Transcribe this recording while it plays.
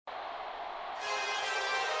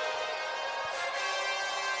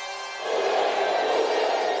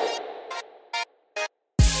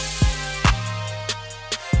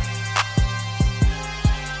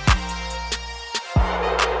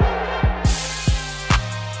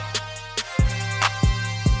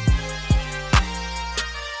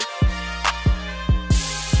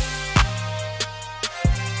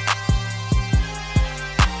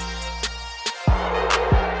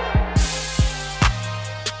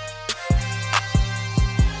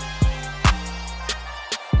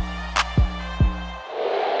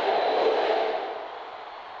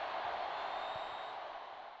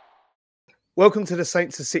Welcome to the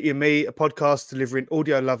Saints, the City and Me, a podcast delivering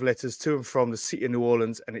audio love letters to and from the city of New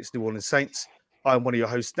Orleans and its New Orleans Saints. I'm one of your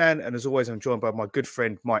hosts, Dan, and as always, I'm joined by my good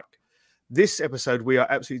friend, Mike. This episode, we are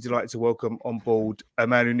absolutely delighted to welcome on board a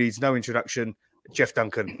man who needs no introduction, Jeff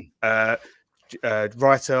Duncan,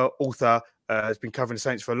 writer, author, has been covering the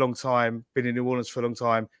Saints for a long time, been in New Orleans for a long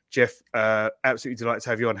time. Jeff, absolutely delighted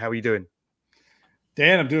to have you on. How are you doing?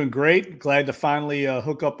 Dan, I'm doing great. Glad to finally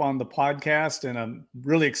hook up on the podcast, and I'm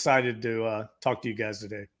really excited to talk to you guys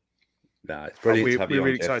today. No, it's brilliant to have you on,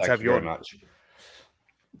 really Jeff. excited to Thank have you you very on. much.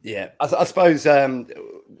 Yeah, I suppose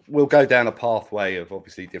we'll go down a pathway of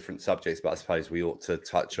obviously different subjects, but I suppose we ought to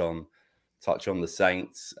touch on the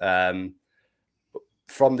Saints. We're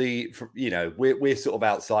sort of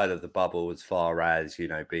outside of the bubble as far as,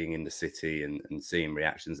 being in the city and seeing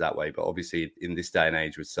reactions that way. But obviously in this day and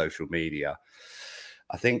age with social media,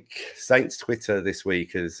 I think Saints Twitter this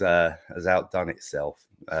week has outdone itself.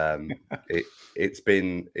 It's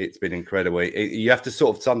been incredible. You have to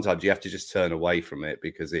sometimes you have to just turn away from it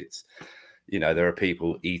because it's, there are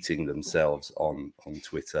people eating themselves on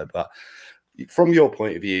Twitter. But from your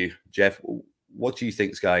point of view, Jeff, what do you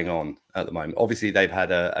think's going on at the moment? Obviously, they've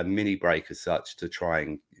had a mini break as such to try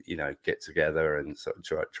and, get together and sort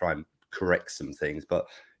of try and correct some things. But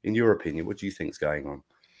in your opinion, what do you think's going on?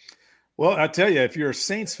 Well, I tell you, if you're a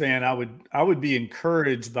Saints fan, I would be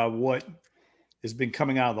encouraged by what has been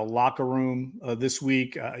coming out of the locker room this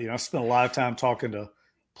week. I spent a lot of time talking to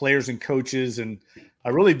players and coaches, and I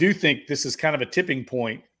really do think this is kind of a tipping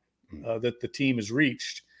point that the team has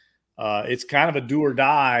reached. It's kind of a do or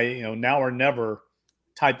die, now or never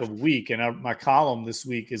type of week. And my column this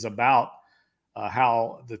week is about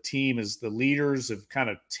how the leaders have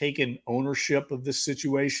kind of taken ownership of this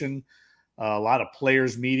situation. A lot of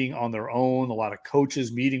players meeting on their own, a lot of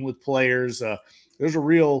coaches meeting with players. There's a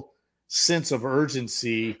real sense of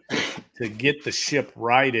urgency to get the ship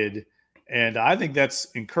righted. And I think that's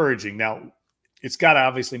encouraging. Now, it's got to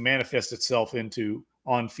obviously manifest itself into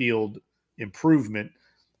on-field improvement.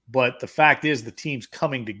 But the fact is the team's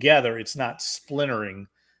coming together. It's not splintering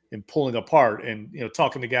and pulling apart. And,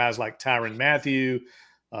 talking to guys like Tyrann Mathieu,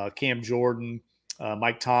 Cam Jordan,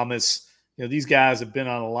 Mike Thomas, these guys have been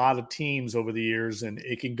on a lot of teams over the years, and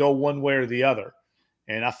it can go one way or the other.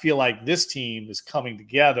 And I feel like this team is coming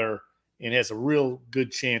together and has a real good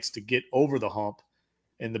chance to get over the hump.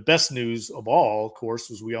 And the best news of all, of course,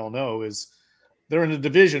 as we all know, is they're in a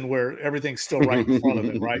division where everything's still right in front of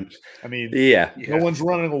them, right? I mean, no one's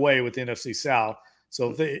running away with the NFC South. So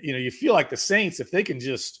if they, you feel like the Saints, if they can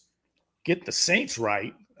just get the Saints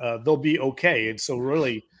right, they'll be okay. And so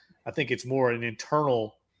really, I think it's more an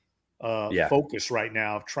internal focus right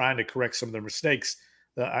now of trying to correct some of their mistakes.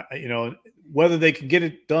 Whether they can get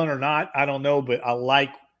it done or not, I don't know, but I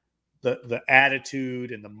like the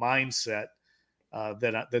attitude and the mindset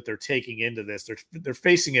that they're taking into this. They're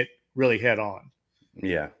facing it really head on.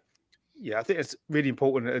 Yeah, I think it's really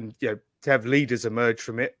important, and to have leaders emerge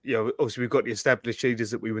from it. Obviously we've got the established leaders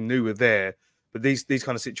that we knew were there, but these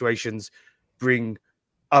kind of situations bring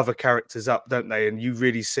other characters up, don't they? And you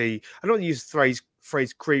really see, I don't use the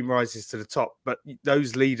phrase cream rises to the top, but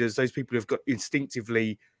those leaders, those people who've got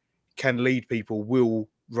instinctively can lead people will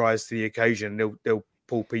rise to the occasion. They'll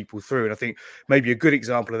pull people through. And I think maybe a good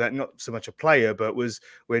example of that, not so much a player, but was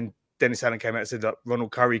when Dennis Allen came out and said that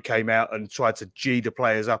Ronald Curry came out and tried to G the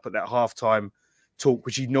players up at that halftime talk,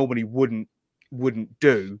 which he normally wouldn't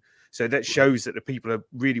do. So that shows that the people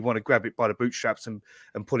really want to grab it by the bootstraps and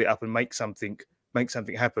pull it up and make something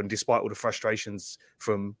happen, despite all the frustrations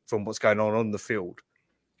from what's going on the field.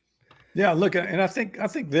 Yeah, look, and I think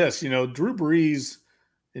this, Drew Brees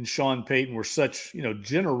and Sean Payton were such,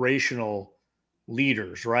 generational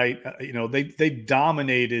leaders, right? They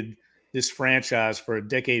dominated this franchise for a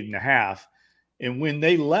decade and a half. And when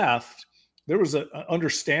they left, there was an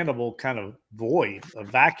understandable kind of void, a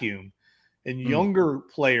vacuum. And younger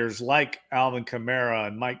players like Alvin Kamara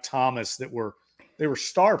and Mike Thomas they were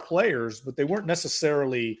star players, but they weren't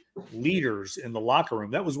necessarily leaders in the locker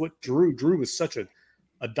room. That was what Drew was such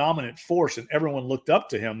a dominant force, and everyone looked up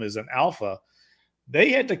to him as an alpha. They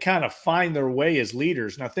had to kind of find their way as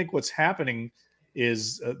leaders. And I think what's happening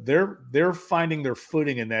is they're finding their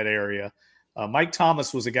footing in that area. Mike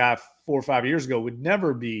Thomas was a guy 4 or 5 years ago would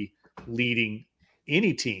never be leading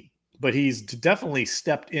any team, but he's definitely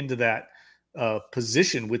stepped into that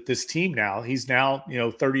position with this team now. He's now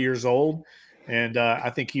 30 years old, and I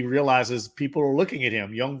think he realizes people are looking at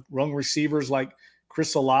him. Young receivers like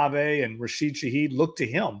Chris Olave and Rashid Shaheed look to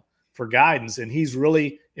him for guidance, and he's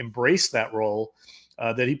really embraced that role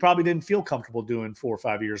that he probably didn't feel comfortable doing 4 or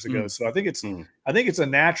 5 years ago. So I think it's a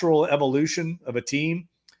natural evolution of a team.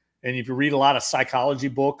 And if you read a lot of psychology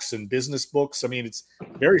books and business books, I mean, it's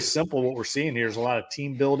very simple. What we're seeing here is a lot of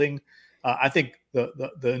team building. I think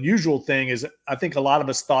the unusual thing is I think a lot of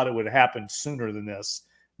us thought it would happen sooner than this,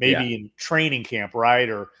 maybe in training camp, right?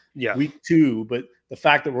 Or week 2. But the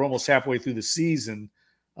fact that we're almost halfway through the season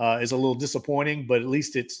is a little disappointing, but at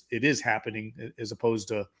least it is happening as opposed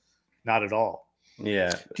to not at all.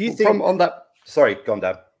 Yeah. Do you think on that? Sorry, go on,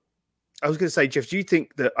 Dan. I was going to say, Jeff, do you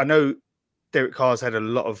think that, I know Derek Carr's had a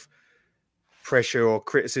lot of pressure or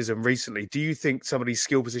criticism recently. Do you think some of these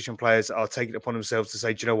skill position players are taking it upon themselves to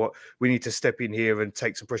say, do you know what, we need to step in here and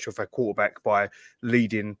take some pressure off our quarterback by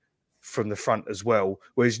leading from the front as well?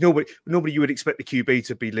 Whereas normally you would expect the QB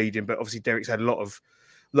to be leading, but obviously Derek's had a lot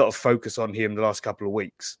of focus on him the last couple of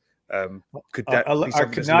weeks. Could that I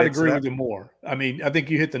could not agree with you more. I mean, I think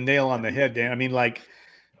you hit the nail on the head, Dan. I mean, like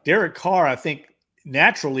Derek Carr, I think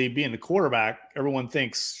naturally being the quarterback, everyone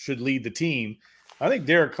thinks should lead the team. I think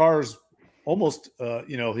Derek Carr's almost,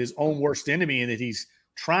 his own worst enemy in that he's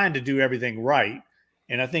trying to do everything right.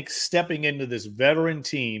 And I think stepping into this veteran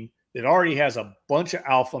team that already has a bunch of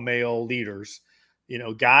alpha male leaders,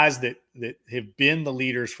 guys that have been the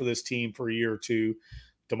leaders for this team for a year or two,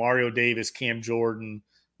 Demario Davis, Cam Jordan,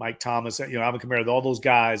 Mike Thomas, I'm compared to all those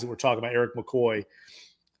guys that we're talking about, Eric McCoy.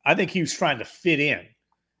 I think he was trying to fit in.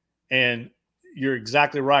 And you're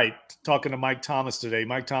exactly right. Talking to Mike Thomas today,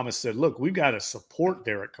 Mike Thomas said, look, we've got to support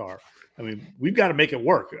Derek Carr. I mean, we've got to make it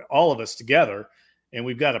work, all of us together, and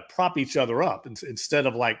we've got to prop each other up instead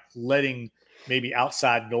of like letting maybe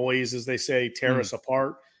outside noise, as they say, tear us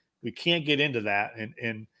apart. We can't get into that.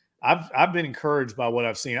 And I've been encouraged by what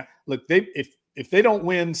I've seen. Look, if they don't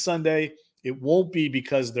win Sunday, it won't be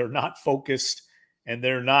because they're not focused and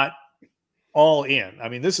they're not all in. I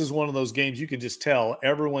mean, this is one of those games you can just tell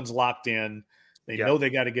everyone's locked in. They know they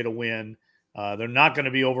got to get a win. They're not going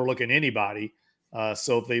to be overlooking anybody.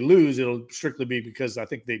 So if they lose, it'll strictly be because I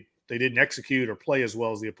think they didn't execute or play as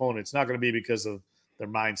well as the opponent. It's not going to be because of their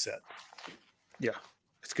mindset. Yeah,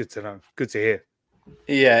 it's good to know. Good to hear.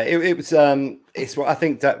 Yeah, it was. It's what I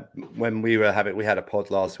think that when we had a pod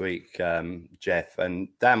last week, Jeff, and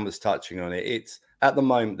Dan was touching on it. It's at the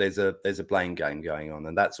moment there's a blame game going on,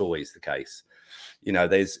 and that's always the case.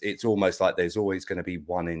 It's almost like there's always going to be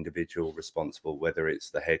one individual responsible, whether it's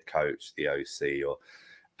the head coach, the OC,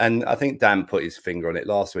 and I think Dan put his finger on it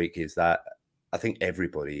last week. Is that I think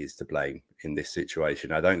everybody is to blame in this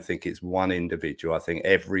situation. I don't think it's one individual. I think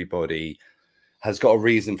everybody has got a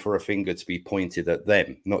reason for a finger to be pointed at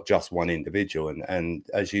them, not just one individual. And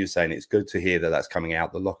as you were saying, it's good to hear that that's coming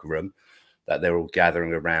out the locker room, that they're all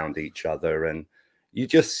gathering around each other. And you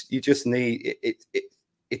just need it.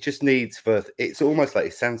 It just needs it's almost like,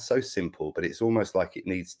 it sounds so simple, but it's almost like it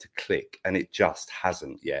needs to click, and it just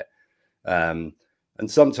hasn't yet. And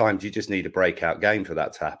sometimes you just need a breakout game for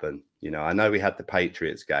that to happen. I know we had the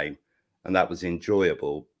Patriots game and that was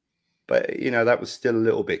enjoyable, but that was still a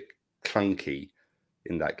little bit clunky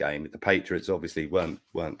in that game. The Patriots obviously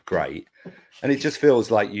weren't great, and it just feels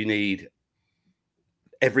like you need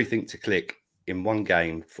everything to click in one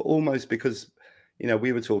game for almost, because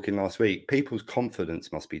we were talking last week, people's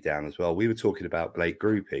confidence must be down as well. We were talking about Blake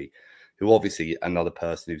Groupie, who obviously another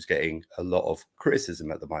person who's getting a lot of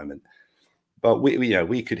criticism at the moment, but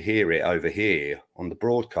we could hear it over here on the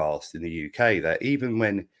broadcast in the UK that even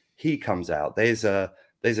when he comes out, there's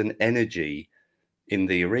an energy in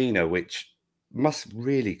the arena which must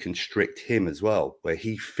really constrict him as well, where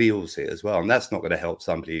he feels it as well. And that's not going to help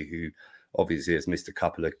somebody who obviously has missed a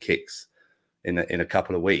couple of kicks in a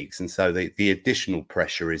couple of weeks. And so the additional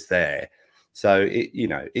pressure is there. So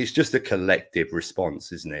it's just a collective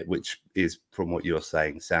response, isn't it? Which is, from what you're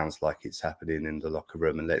saying, sounds like it's happening in the locker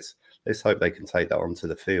room. And let's hope they can take that onto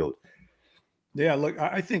the field. Yeah, look,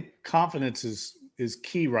 I think confidence is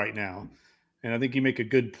key right now. And I think you make a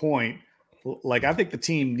good point. Like, I think the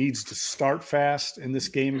team needs to start fast in this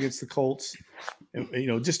game against the Colts.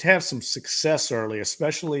 And, just have some success early,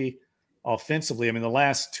 especially offensively. I mean, the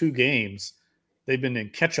last 2 games, they've been in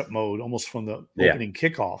catch-up mode almost from the opening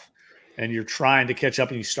kickoff. And you're trying to catch up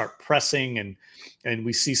and you start pressing, and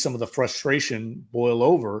we see some of the frustration boil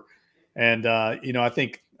over. And, I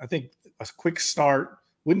think a quick start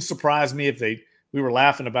wouldn't surprise me if we were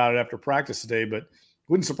laughing about it after practice today, but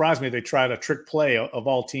wouldn't surprise me if they tried a trick play of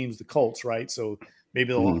all teams, the Colts, right? So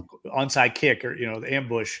maybe the onside kick or, the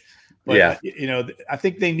ambush. But, I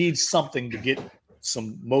think they need something to get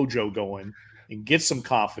some mojo going and get some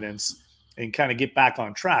confidence and kind of get back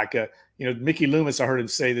on track. Mickey Loomis, I heard him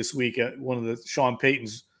say this week, one of the Sean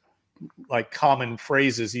Payton's common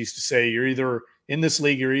phrases, he used to say, you're either in this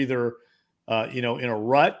league, you're either, in a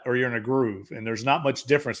rut or you're in a groove. And there's not much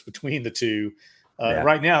difference between the two.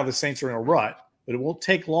 Right now, the Saints are in a rut, but it won't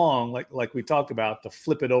take long, like we talked about, to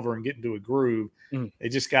flip it over and get into a groove. They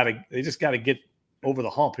just got to get over the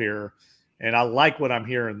hump here, and I like what I'm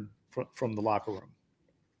hearing from the locker room.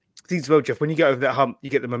 I think as well, Jeff, when you get over that hump, you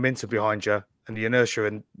get the momentum behind you and the inertia,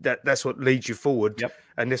 and that's what leads you forward. Yep.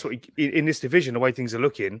 And that's what in this division, the way things are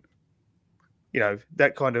looking,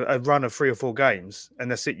 that kind of a run of 3 or 4 games,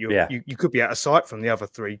 and that's it. You could be out of sight from the other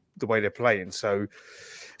 3 the way they're playing. So,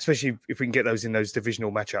 especially if we can get those in those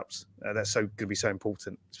divisional matchups, that's going to be so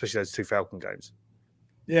important, especially those 2 Falcon games.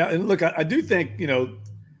 Yeah, and look, I do think you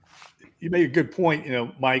made a good point,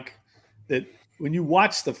 Mike, that when you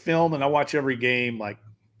watch the film, and I watch every game like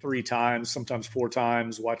 3 times, sometimes 4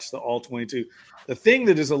 times, watch the all 22. The thing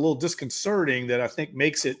that is a little disconcerting that I think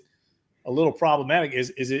makes it a little problematic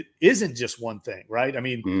is it isn't just one thing, right? I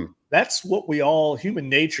mean, that's what human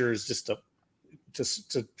nature is, just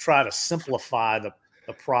to try to simplify the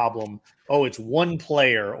problem. Oh, it's one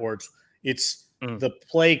player, or it's the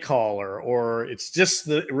play caller, or it's just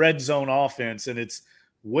the red zone offense, and it's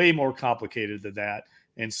way more complicated than that.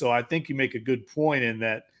 And so I think you make a good point in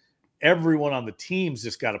that everyone on the team's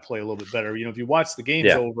just got to play a little bit better. If you watch the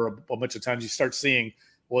games over a bunch of times, you start seeing,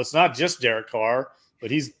 well, it's not just Derek Carr,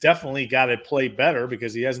 but he's definitely got to play better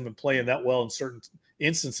because he hasn't been playing that well in certain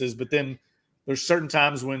instances. But then there's certain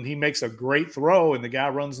times when he makes a great throw and the guy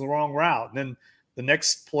runs the wrong route. And then the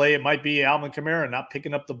next play, it might be Alvin Kamara not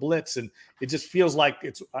picking up the blitz. And it just feels like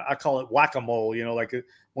I call it whack-a-mole,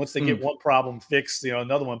 once they get one problem fixed,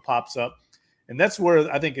 another one pops up. And that's where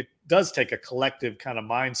I think it does take a collective kind of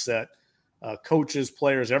mindset, coaches,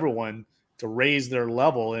 players, everyone, to raise their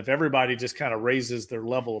level. And if everybody just kind of raises their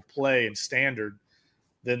level of play and standard,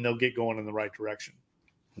 then they'll get going in the right direction.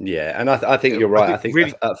 Yeah, and I think you're right. I think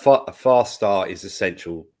really a fast start is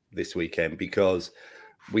essential this weekend because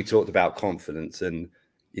we talked about confidence. And,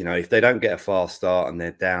 if they don't get a fast start and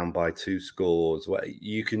they're down by 2 scores,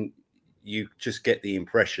 you just get the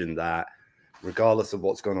impression that regardless of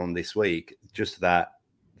what's gone on this week, just that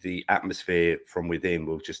the atmosphere from within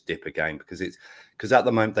will just dip again because at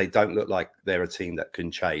the moment they don't look like they're a team that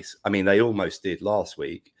can chase. I mean, they almost did last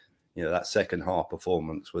week. That second half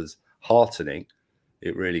performance was heartening.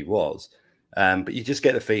 It really was. But you just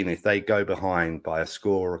get the feeling if they go behind by a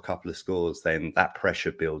score or a couple of scores, then that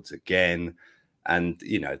pressure builds again. And,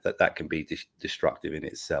 that can be destructive in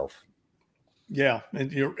itself. Yeah,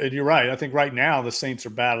 and you're right. I think right now the Saints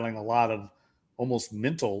are battling a lot of almost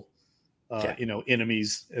mental,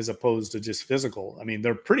 enemies as opposed to just physical. I mean,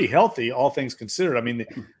 they're pretty healthy, all things considered. I mean,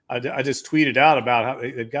 I just tweeted out about how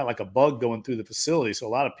they've got like a bug going through the facility. So a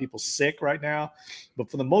lot of people sick right now, but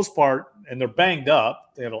for the most part, and they're banged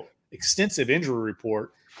up. They have an extensive injury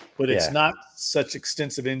report, but it's not such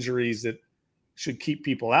extensive injuries that should keep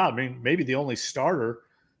people out. I mean, maybe the only starter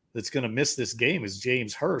that's going to miss this game is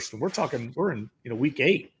James Hurst. And we're in week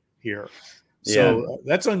 8 here. So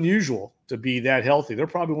that's unusual to be that healthy. They're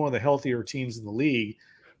probably one of the healthier teams in the league.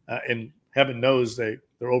 And heaven knows they're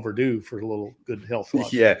overdue for a little good health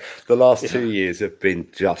luck. Yeah, the last 2 years have been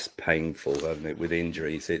just painful, haven't it, with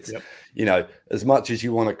injuries? It's, as much as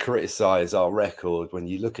you want to criticize our record, when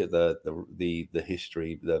you look at the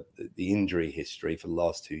history, the injury history for the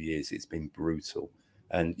last 2 years, it's been brutal.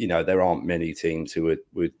 And, there aren't many teams who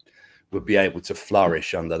would be able to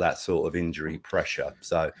flourish under that sort of injury pressure.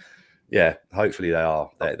 So, yeah, hopefully they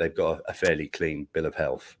are. They've got a fairly clean bill of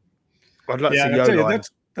health. I'd like to see the O-line.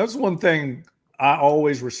 That's one thing I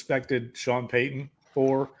always respected Sean Payton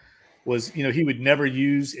for was, he would never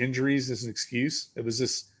use injuries as an excuse. It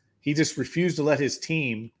was he just refused to let his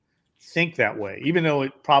team think that way, even though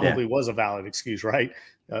it probably was a valid excuse, right?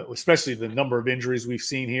 Especially the number of injuries we've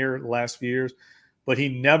seen here in the last few years. But he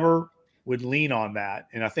never would lean on that.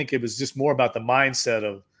 And I think it was just more about the mindset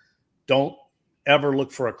of don't ever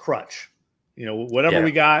look for a crutch. Whatever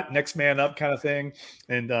we got, next man up kind of thing.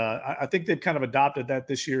 And I think they've kind of adopted that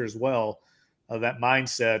this year as well, that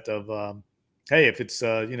mindset of, hey, if it's,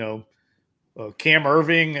 Cam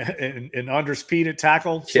Irving and Andres Pete at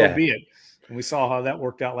tackle, so be it. And we saw how that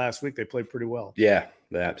worked out last week. They played pretty well. Yeah,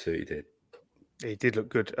 they absolutely did. He did look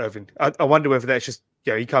good, Irving. I wonder whether that's just,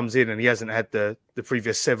 he comes in and he hasn't had the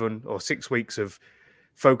previous 7 or 6 weeks of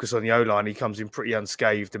focus on the O-line. He comes in pretty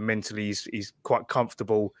unscathed and mentally he's quite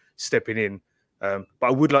comfortable stepping in. But I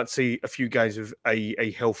would like to see a few games with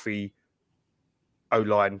a healthy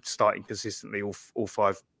O-line starting consistently, all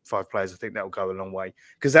five players. I think that will go a long way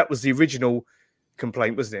because that was the original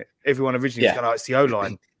complaint, wasn't it? Everyone originally was going, it's the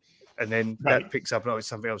O-line. And then that picks up, it's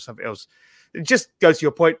something else. It just goes to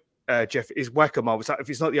your point, Jeff, is whack-a-mole. It's like, if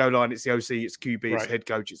it's not the O-line, it's the OC, it's QB, it's head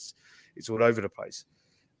coach, it's all over the place.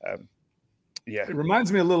 Yeah. It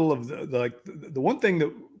reminds me a little of the one thing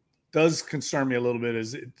that does concern me a little bit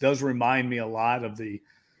is it does remind me a lot of the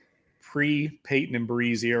pre-Peyton and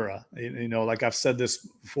Breeze era. You know, like I've said this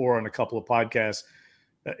before on a couple of podcasts,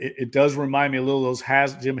 it does remind me a little of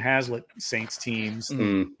those Jim Haslett Saints teams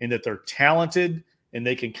in that they're talented and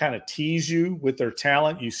they can kind of tease you with their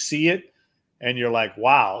talent. You see it and you're like,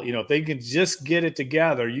 wow, you know, if they can just get it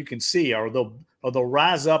together, you can see, or they'll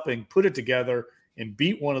rise up and put it together and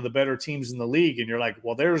beat one of the better teams in the league. And you're like,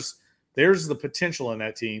 well, there's the potential in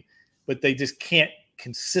that team, but they just can't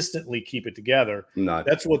consistently keep it together. No,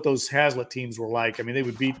 that's what those Haslett teams were like. I mean, they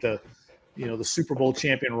would beat the Super Bowl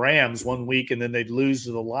champion Rams one week, and then they'd lose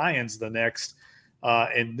to the Lions the next.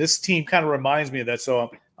 And this team kind of reminds me of that.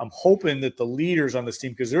 So I'm hoping that the leaders on this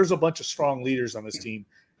team, because there's a bunch of strong leaders on this team,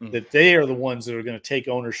 that they are the ones that are going to take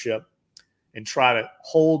ownership and try to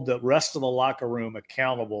hold the rest of the locker room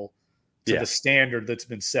accountable to the standard that's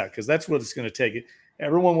been set, because that's what it's going to take.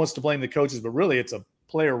 Everyone wants to blame the coaches, but really it's a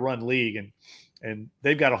player-run league, and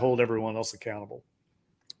they've got to hold everyone else accountable.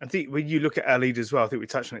 I think when you look at our leaders as well, I think we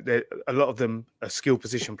touched on it, a lot of them are skill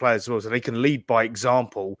position players as well, so they can lead by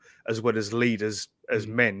example as well as lead as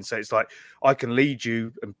men. So it's like, I can lead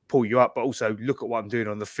you and pull you up, but also look at what I'm doing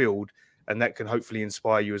on the field, and that can hopefully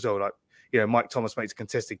inspire you as well. Like, you know, Mike Thomas makes a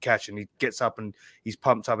contested catch and he gets up and he's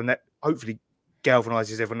pumped up, and that hopefully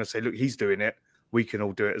galvanizes everyone to say, look, he's doing it, we can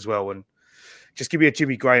all do it as well. And just give me a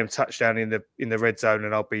Jimmy Graham touchdown in the red zone,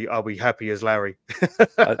 and I'll be happy as Larry.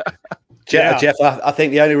 Jeff, I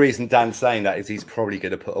think the only reason Dan's saying that is he's probably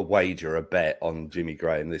going to put a bet on Jimmy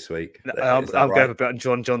Graham this week. I'm going to have a bet on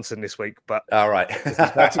John Johnson this week, but all right,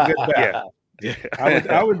 that's a good bet. Yeah.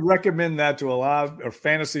 I would recommend that to a lot of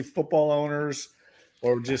fantasy football owners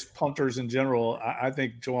or just punters in general. I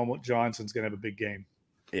think Johnson's going to have a big game.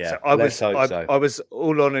 Yeah, so I was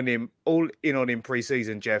all in on him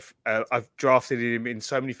preseason, Jeff. I've drafted him in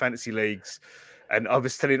so many fantasy leagues, and I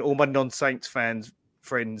was telling all my non-Saints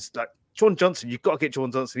friends, like, John Johnson, you've got to get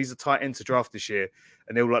John Johnson. He's a tight end to draft this year.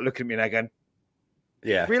 And they were like looking at me and going,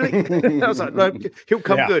 yeah, really? I was like, no, he'll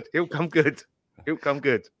come good. He'll come good. He'll come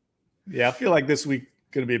good. Yeah, I feel like this week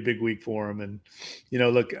going to be a big week for him. And, you know,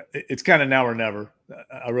 look, it's kind of now or never.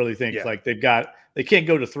 I really think like they can't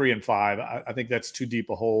go to 3-5. I think that's too deep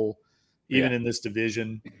a hole, even in this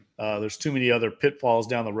division. There's too many other pitfalls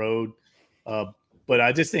down the road. But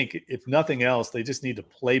I just think, if nothing else, they just need to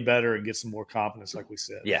play better and get some more confidence, like we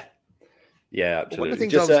said. Yeah, absolutely. One of the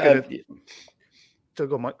things I was going to... So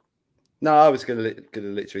go on, Mike. No, I was going to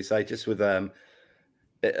literally say, just with a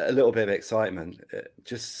little bit of excitement,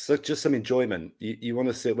 just some enjoyment. You want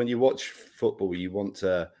to see, when you watch football, you want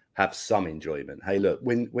to have some enjoyment. Hey, look,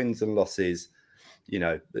 wins and losses, you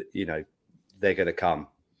know, they're going to come,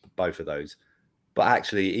 both of those. But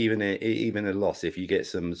actually, even a loss, if you get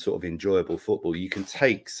some sort of enjoyable football, you can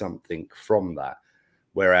take something from that.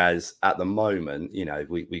 Whereas at the moment, you know,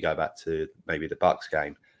 we go back to maybe the Bucks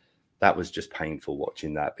game. That was just painful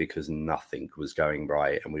watching that, because nothing was going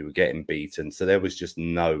right and we were getting beaten. So there was just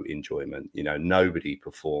no enjoyment. You know, nobody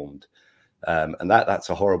performed. And that's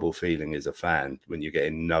a horrible feeling as a fan, when you're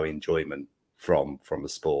getting no enjoyment from the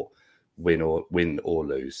sport, win or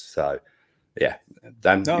lose. So, yeah.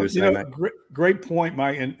 Dan, you were saying, mate? Great point,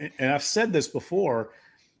 Mike. And I've said this before.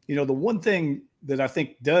 You know, the one thing that I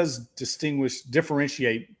think does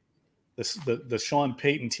differentiate the Sean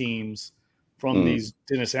Payton teams from these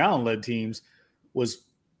Dennis Allen-led teams was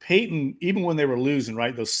Payton, even when they were losing,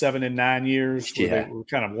 right, those 7 and 9 years where they were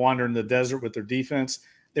kind of wandering the desert with their defense,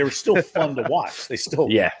 they were still fun to watch. They still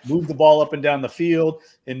moved the ball up and down the field.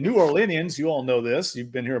 In New Orleans, you all know this.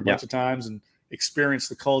 You've been here a bunch of times and experienced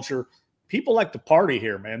the culture. People like to party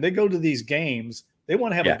here, man. They go to these games. They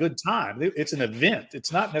want to have a good time. It's an event.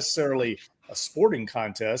 It's not necessarily a sporting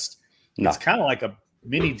contest. No. It's kind of like a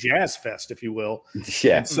mini jazz fest, if you will.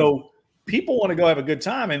 Yeah. And so people want to go have a good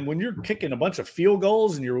time. And when you're kicking a bunch of field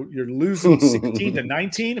goals and you're losing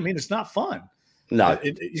 16-19, I mean, it's not fun. No.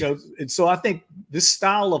 And so I think this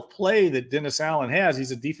style of play that Dennis Allen has,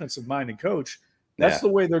 he's a defensive-minded coach. That's the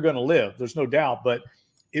way they're going to live. There's no doubt. But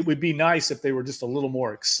it would be nice if they were just a little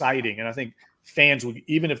more exciting. And I think fans would,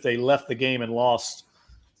 even if they left the game and lost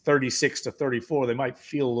 36-34, they might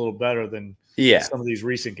feel a little better than some of these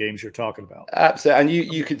recent games you're talking about. Absolutely.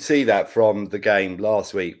 And you could see that from the game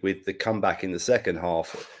last week with the comeback in the second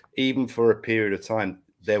half. Even for a period of time,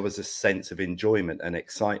 there was a sense of enjoyment and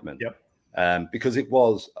excitement. Because it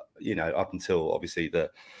was, you know, up until obviously the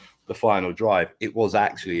final drive, it was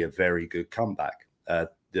actually a very good comeback.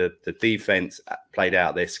 The defense played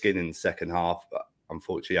out their skin in the second half,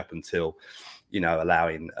 unfortunately, up until, you know,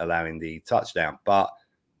 allowing the touchdown. But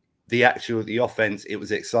the offense, it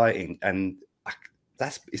was exciting. And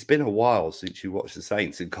it's been a while since you watched the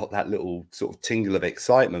Saints and got that little sort of tingle of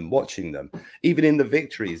excitement watching them. Even in the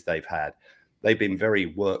victories they've had, they've been very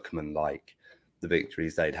workmanlike, the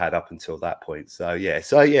victories they'd had up until that point. So yeah,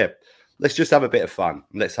 let's just have a bit of fun.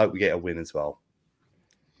 Let's hope we get a win as well.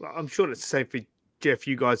 Well, I'm sure it's the same for Jeff,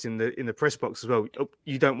 you guys in the press box as well.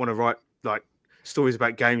 You don't want to write like stories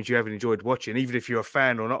about games you haven't enjoyed watching, even if you're a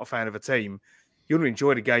fan or not a fan of a team. You want to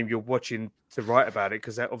enjoy the game you're watching to write about it,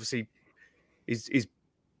 because that obviously is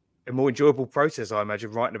a more enjoyable process, I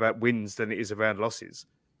imagine, writing about wins than it is around losses.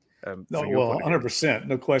 No, well, 100%,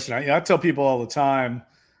 no question. I tell people all the time,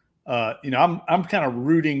 I'm kind of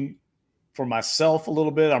rooting for myself a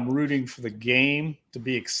little bit. I'm rooting for the game to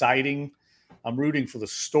be exciting. I'm rooting for the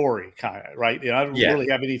story, kind of, right? I don't really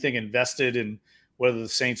have anything invested in whether the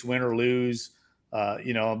Saints win or lose.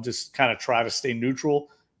 I'm just kind of try to stay neutral,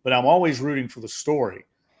 but I'm always rooting for the story.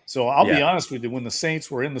 So I'll be honest with you, when the Saints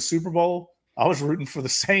were in the Super Bowl, I was rooting for the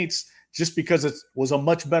Saints just because it was a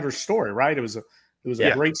much better story, right? It was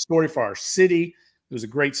a great story for our city. It was a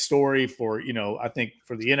great story for, I think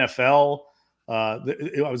for the NFL.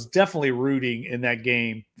 I was definitely rooting in that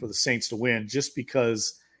game for the Saints to win just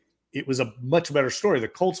because it was a much better story. The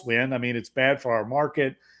Colts win. I mean, it's bad for our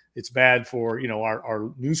market. It's bad for,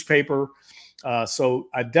 our newspaper. So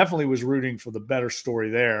I definitely was rooting for the better story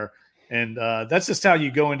there. And that's just how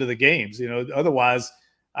you go into the games. Otherwise,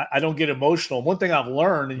 I don't get emotional. One thing I've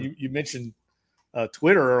learned, and you mentioned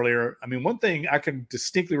Twitter earlier. I mean, one thing I can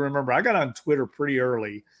distinctly remember, I got on Twitter pretty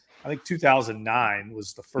early. I think 2009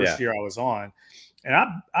 was the first year I was on. And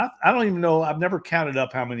I don't even know. I've never counted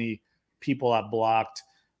up how many people I blocked.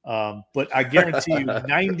 But I guarantee you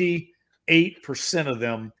 98% of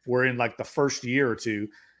them were in like the first year or two.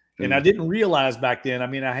 And I didn't realize back then, I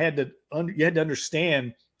mean, you had to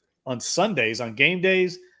understand on Sundays, on game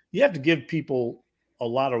days, you have to give people a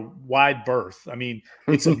lot of wide berth. I mean,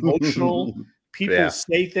 it's emotional. People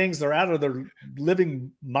say things, they're out of their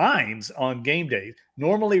living minds on game days.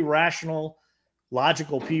 Normally rational,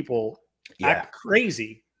 logical people act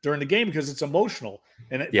crazy during the game because it's emotional.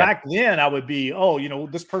 And back then I would be,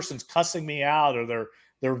 this person's cussing me out or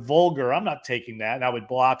they're vulgar. I'm not taking that. And I would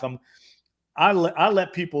block them. I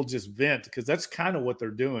let people just vent because that's kind of what they're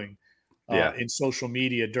doing in social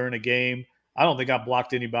media during a game. I don't think I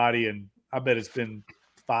blocked anybody, and I bet it's been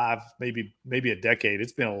 5, maybe a decade.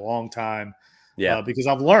 It's been a long time. Because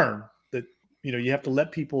I've learned that, you have to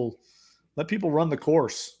let people run the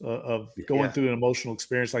course of going through an emotional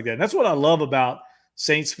experience like that. And that's what I love about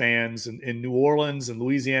Saints fans in New Orleans and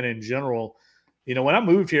Louisiana in general. When I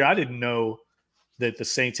moved here, I didn't know that the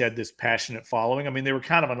Saints had this passionate following. I mean, they were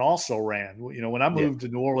kind of an also-ran. When I moved to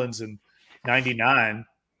New Orleans in 99,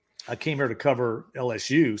 I came here to cover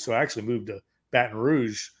LSU. So I actually moved to Baton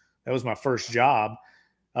Rouge. That was my first job.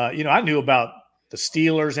 I knew about the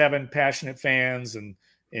Steelers having passionate fans and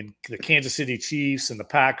the Kansas City Chiefs and the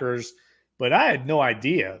Packers, but I had no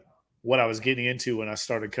idea what I was getting into when I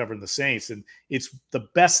started covering the Saints. And it's the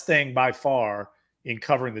best thing by far in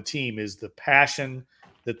covering the team is the passion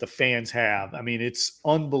that the fans have. I mean, it's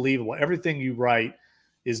unbelievable. Everything you write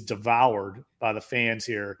is devoured by the fans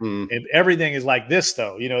here. And everything is like this,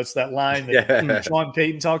 though. It's that line that Sean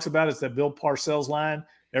Payton talks about. It's that Bill Parcells line.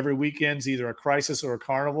 Every weekend's either a crisis or a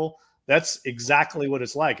carnival. That's exactly what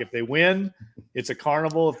it's like. If they win, it's a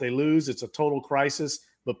carnival. If they lose, it's a total crisis.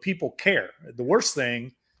 But people care. The worst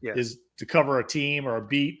thing is to cover a team or a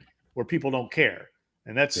beat where people don't care.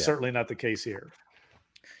 And that's certainly not the case here.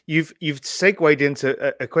 You've segued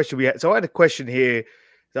into a question we had. So I had a question here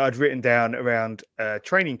that I'd written down around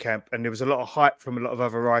training camp, and there was a lot of hype from a lot of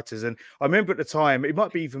other writers. And I remember at the time, it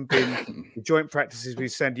might be even been the joint practices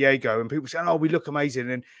with San Diego, and people saying, "Oh, we look amazing."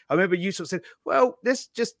 And I remember you sort of said, "Well, let's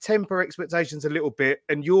just temper expectations a little bit,"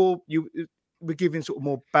 and you were giving sort of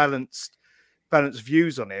more balanced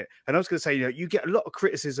views on it. And I was going to say, you get a lot of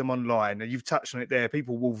criticism online, and you've touched on it there.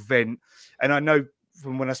 People will vent, and I know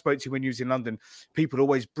from when I spoke to you when you was in London, people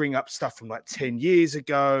always bring up stuff from like 10 years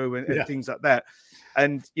ago and things like that.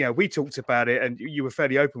 And, we talked about it and you were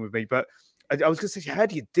fairly open with me, but I was going to say, how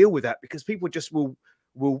do you deal with that? Because people just will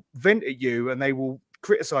vent at you and they will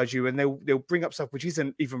criticize you and they'll bring up stuff which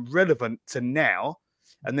isn't even relevant to now.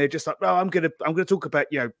 And they're just like, "Oh, I'm going to talk about,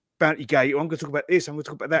 Bounty Gate, or I'm going to talk about this, I'm going to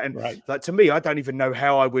talk about that." And like, to me, I don't even know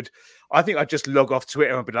how I think I'd just log off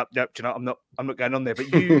Twitter and be like, "Nope, I'm not going on there."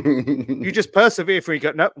 But you just persevere for you.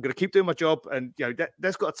 Go, "Nope, I'm going to keep doing my job." And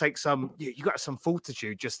that's got to take some, you got some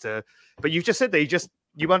fortitude just to, but you've just said that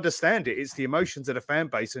you understand it. It's the emotions of the fan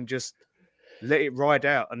base, and just let it ride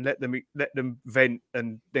out and let them vent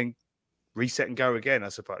and then reset and go again, I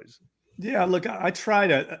suppose. Yeah, look, I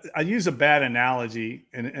use a bad analogy,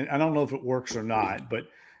 and I don't know if it works or not, but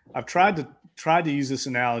I've tried to use this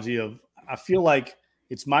analogy of, I feel like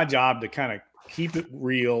it's my job to kind of keep it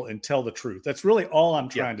real and tell the truth. That's really all I'm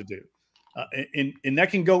trying to do. And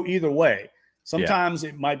that can go either way. Sometimes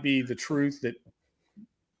it might be the truth that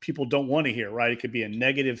people don't want to hear, right? It could be a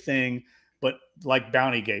negative thing, but like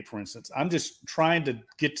Bountygate, for instance, I'm just trying to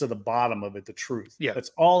get to the bottom of it, the truth. Yeah.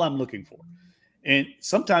 That's all I'm looking for. And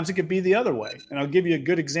sometimes it could be the other way. And I'll give you a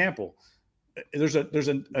good example. There's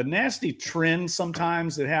a nasty trend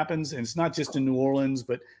sometimes that happens, and it's not just in New Orleans,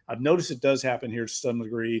 but I've noticed it does happen here to some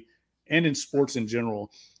degree, and in sports in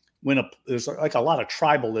general, when there's like a lot of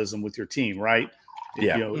tribalism with your team, right?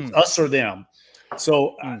 Yeah. It's us or them.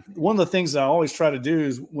 So one of the things that I always try to do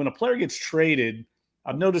is when a player gets traded,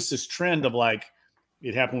 I've noticed this trend of like,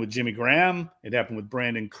 it happened with Jimmy Graham, it happened with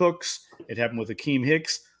Brandon Cooks, it happened with Akeem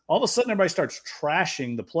Hicks. All of a sudden, everybody starts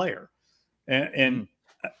trashing the player. And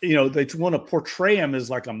they want to portray him as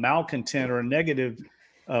like a malcontent or a negative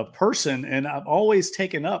person. And I've always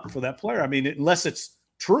taken up for that player. I mean, unless it's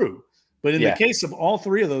true. But in the case of all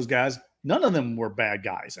three of those guys, none of them were bad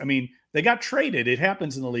guys. I mean, they got traded. It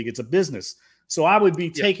happens in the league. It's a business. So I would be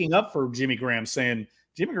taking up for Jimmy Graham, saying,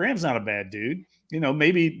 Jimmy Graham's not a bad dude.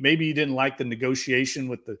 Maybe you didn't like the negotiation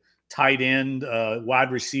with the tight end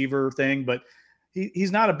wide receiver thing, but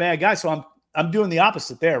he's not a bad guy. So I'm doing the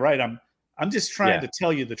opposite there, right? I'm just trying to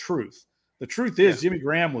tell you the truth. The truth is Jimmy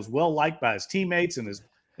Graham was well liked by his teammates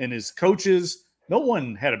and his coaches. No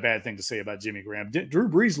one had a bad thing to say about Jimmy Graham. Drew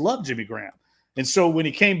Brees loved Jimmy Graham. And so when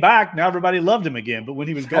he came back, now everybody loved him again. But when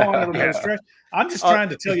he was gone, everybody was stressed. I'm just trying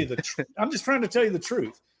to tell you the truth. I'm just trying to tell you the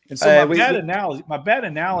truth. And so my bad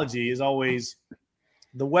analogy is always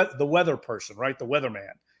the weather person, right? The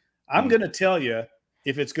weatherman. I'm going to tell you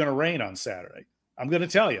if it's going to rain on Saturday. I'm going to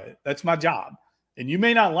tell you. That's my job. And you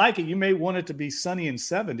may not like it. You may want it to be sunny and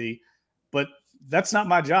 70, but that's not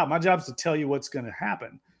my job. My job is to tell you what's going to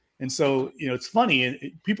happen. And so, it's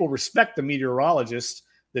funny. People respect the meteorologist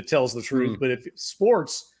that tells the truth, but if it's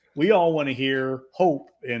sports, we all want to hear hope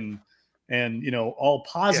and all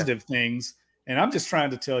positive things. And I'm just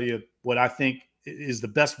trying to tell you what I think is the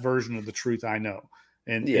best version of the truth I know.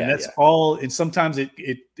 And that's all. And sometimes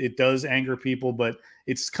it does anger people, but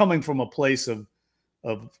it's coming from a place of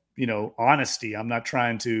honesty. I'm not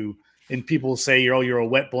trying to, and people say, you're a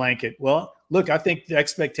wet blanket. Well, look, I think the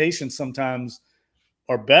expectations sometimes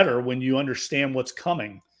are better when you understand what's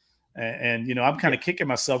coming. And I'm kind of kicking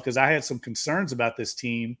myself because I had some concerns about this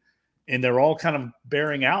team, and they're all kind of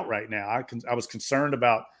bearing out right now. I was concerned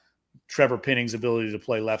about Trevor Penning's ability to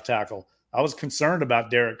play left tackle. I was concerned about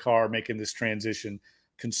Derek Carr making this transition,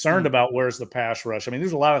 concerned about where's the pass rush. I mean,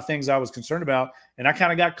 there's a lot of things I was concerned about, and I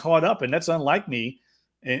kind of got caught up, and that's unlike me.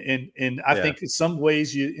 And I think in some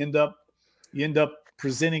ways you end up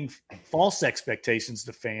presenting false expectations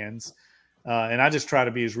to fans, and I just try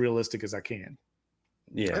to be as realistic as I can.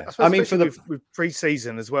 Yeah, I mean, with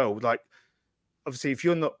pre-season as well, like obviously, if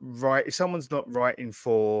you're not right, if someone's not writing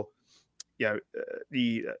for,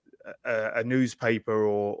 a newspaper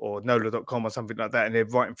or NOLA.com or something like that, and they're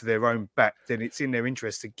writing for their own back, then it's in their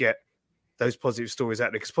interest to get those positive stories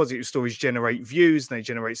out there, because positive stories generate views and they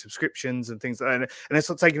generate subscriptions and things like that. And that's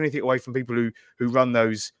not taking anything away from people who run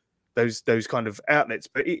those kind of outlets,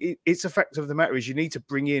 but it's a fact of the matter is you need to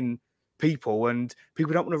bring in people, and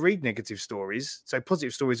people don't want to read negative stories. So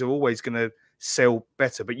positive stories are always going to sell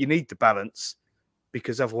better, but you need the balance,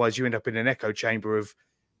 because otherwise you end up in an echo chamber of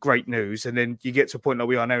great news, and then you get to a point like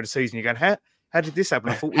we are now in the season, you're going, how did this happen?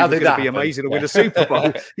 I thought we were going to be amazing and win a Super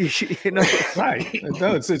Bowl. Right.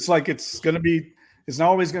 No, it's like it's not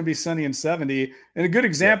always going to be sunny and 70. And a good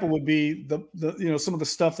example would be the some of the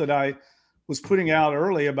stuff that I was putting out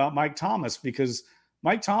early about Mike Thomas, because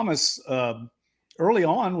Mike Thomas early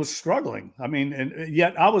on was struggling. I mean, and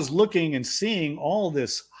yet I was looking and seeing all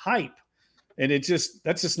this hype, and that's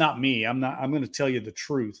just not me. I'm going to tell you the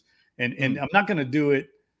truth, and I'm not going to do it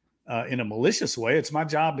in a malicious way. It's my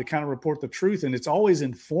job to kind of report the truth, and it's always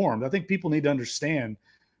informed. I think people need to understand,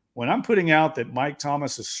 when I'm putting out that Mike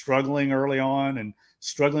Thomas is struggling early on and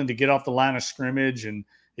struggling to get off the line of scrimmage and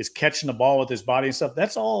is catching the ball with his body and stuff,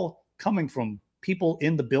 that's all coming from people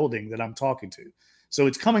in the building that I'm talking to. So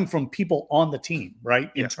it's coming from people on the team, right?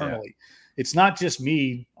 Internally. It's not just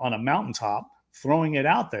me on a mountaintop throwing it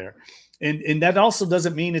out there. And that also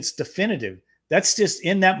doesn't mean it's definitive. That's just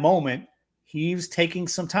in that moment, he's taking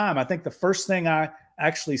some time. I think the first thing I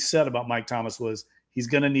actually said about Mike Thomas was he's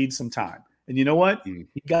going to need some time. And you know what? He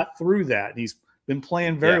got through that. He's been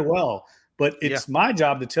playing very well. But it's my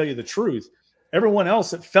job to tell you the truth. Everyone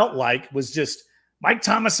else, it felt like, was just Mike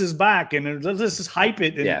Thomas is back, and let's just hype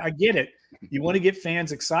it. And I get it. You want to get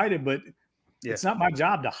fans excited, but it's not my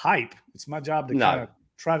job to hype. It's my job to kind of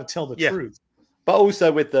try to tell the truth. But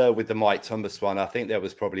also with the Mike Thomas one, I think there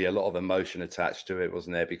was probably a lot of emotion attached to it,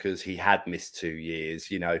 wasn't there? Because he had missed 2 years.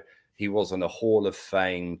 You know, he was on a Hall of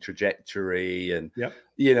Fame trajectory, and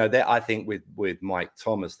you know, I think with Mike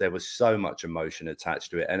Thomas, there was so much emotion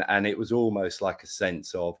attached to it, and it was almost like a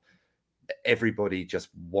sense of everybody just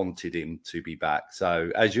wanted him to be back.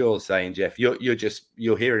 So as you're saying, Jeff, you're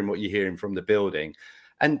hearing what you're hearing from the building,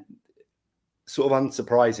 and sort of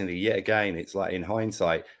unsurprisingly, yet again, it's like in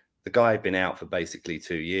hindsight, the guy had been out for basically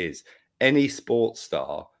 2 years. Any sports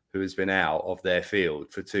star who has been out of their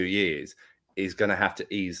field for 2 years is going to have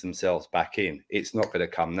to ease themselves back in. It's not going to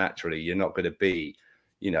come naturally. You're not going to be,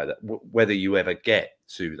 you know, whether you ever get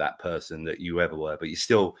to that person that you ever were, but you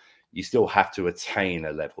still have to attain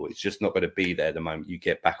a level. It's just not going to be there the moment you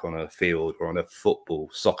get back on a field or on a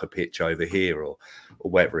soccer pitch over here or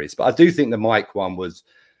wherever it is. But I do think the Mike one was,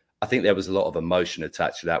 I think there was a lot of emotion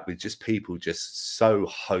attached to that, with just people just so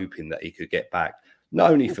hoping that he could get back.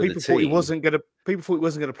 Not only for the team. People thought he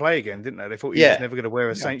wasn't going to play again, didn't they? They thought he was never going to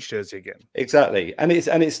wear a Saints jersey again. Exactly. And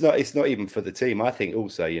it's not even for the team. I think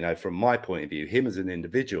also, you know, from my point of view, him as an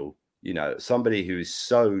individual, you know, somebody who is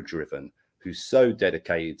so driven, who's so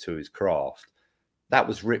dedicated to his craft, that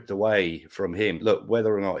was ripped away from him. Look,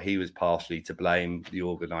 whether or not he was partially to blame, the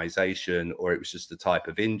organization, or it was just the type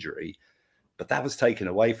of injury, but that was taken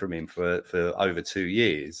away from him for over 2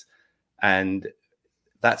 years. And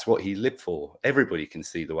that's what he lived for. Everybody can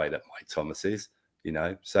see the way that Mike Thomas is, you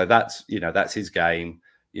know. So that's his game.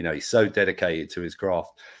 You know, he's so dedicated to his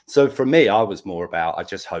craft. So for me, I was more about, I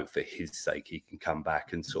just hope for his sake he can come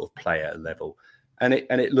back and sort of play at a level. And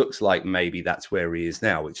it looks like maybe that's where he is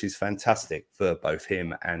now, which is fantastic for both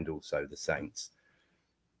him and also the Saints.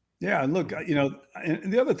 Yeah, and look, you know,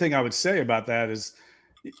 and the other thing I would say about that is,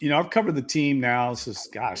 you know, I've covered the team now since,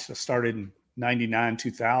 I started in 99,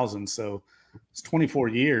 2000. So it's 24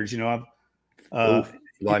 years. You know,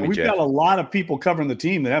 we've got a lot of people covering the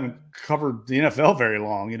team that haven't covered the NFL very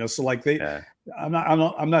long, you know, so like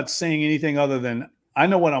I'm not saying anything other than I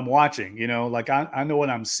know what I'm watching, you know, like I know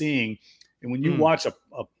what I'm seeing. And when you watch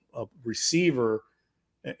a receiver,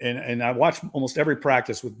 and I watch almost every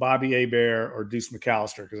practice with Bobby Hebert or Deuce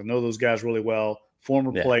McAllister, because I know those guys really well,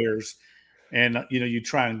 former players. And, you know, you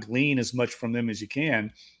try and glean as much from them as you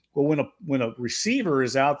can. Well, when a receiver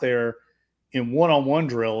is out there in one-on-one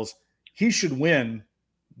drills, he should win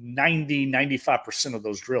 90, 95% of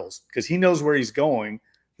those drills because he knows where he's going.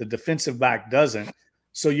 The defensive back doesn't.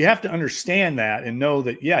 So you have to understand that and know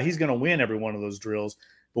that, yeah, he's going to win every one of those drills.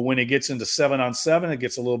 But when it gets into 7-on-7, it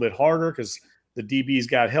gets a little bit harder because the DB's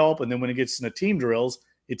got help. And then when it gets into team drills,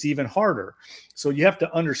 it's even harder. So you have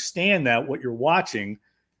to understand that, what you're watching.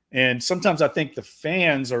 And sometimes I think the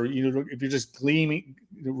fans are, you know, if you're just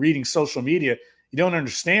reading social media, you don't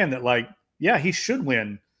understand that, like, yeah, he should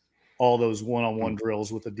win all those one-on-one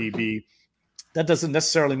drills with the DB. That doesn't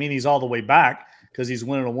necessarily mean he's all the way back because he's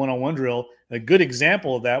winning a one-on-one drill. A good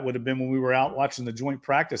example of that would have been when we were out watching the joint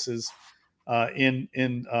practices in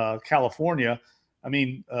California. I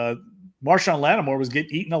mean, Marshawn Lattimore was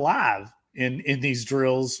getting eaten alive in these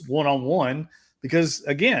drills one-on-one because,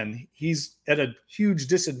 again, he's at a huge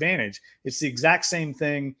disadvantage. It's the exact same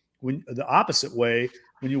thing the opposite way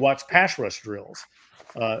when you watch pass rush drills.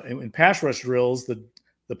 In pass rush drills,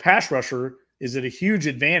 the pass rusher is at a huge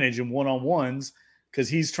advantage in one-on-ones because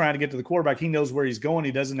he's trying to get to the quarterback. He knows where he's going.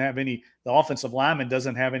 He doesn't have the offensive lineman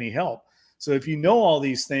doesn't have any help. So if you know all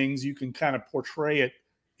these things, you can kind of portray it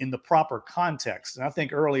in the proper context. And I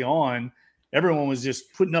think early on, everyone was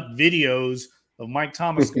just putting up videos of Mike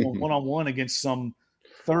Thomas going one-on-one against some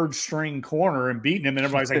third string corner and beating him. And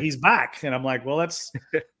everybody's like, he's back. And I'm like, well, that's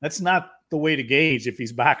not the way to gauge if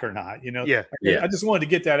he's back or not. You know, I just wanted to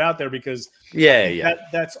get that out there because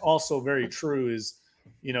that's also very true is,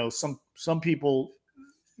 you know, some people,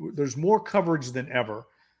 there's more coverage than ever.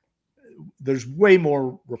 There's way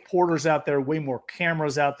more reporters out there, way more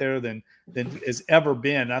cameras out there than has ever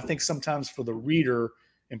been. And I think sometimes for the reader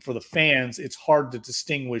and for the fans, it's hard to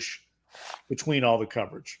distinguish between all the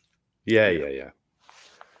coverage. Yeah.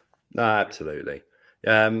 No, absolutely.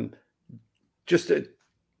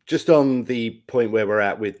 Just on the point where we're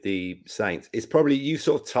at with the Saints, it's probably, you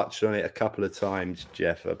sort of touched on it a couple of times,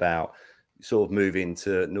 Jeff, about sort of moving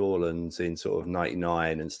to New Orleans in sort of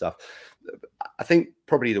 99 and stuff. I think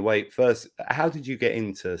probably the way first, how did you get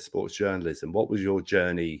into sports journalism? What was your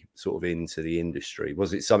journey sort of into the industry?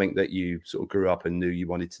 Was it something that you sort of grew up and knew you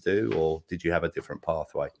wanted to do, or did you have a different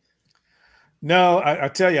pathway? No, I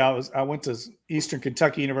tell you, I went to Eastern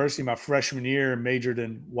Kentucky University my freshman year and majored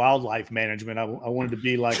in wildlife management. I wanted to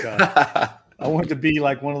be like I wanted to be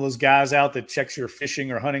like one of those guys out that checks your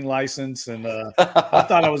fishing or hunting license, and I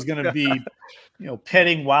thought I was going to be,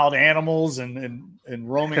 petting wild animals and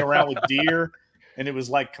roaming around with deer, and it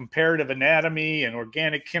was like comparative anatomy and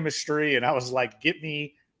organic chemistry, and I was like, get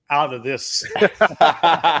me out of this.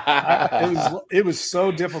 It was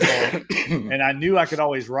so difficult, and I knew I could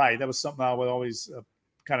always write. That was something I was always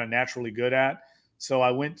kind of naturally good at. So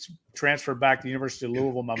I transferred back to the University of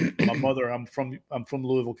Louisville. My mother, I'm from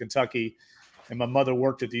Louisville, Kentucky, and my mother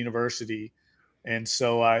worked at the university, and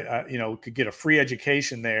so I could get a free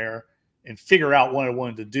education there and figure out what I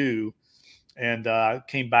wanted to do. And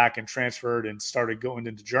came back and transferred and started going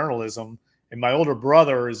into journalism. And my older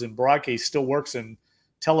brother is in broadcast, still works in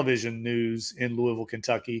television news in Louisville,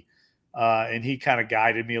 Kentucky. And he kind of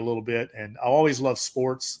guided me a little bit. And I always loved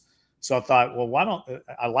sports. So I thought, well,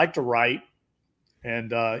 I like to write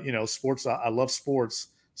and, sports, I love sports.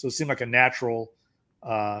 So it seemed like a natural,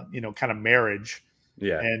 kind of marriage.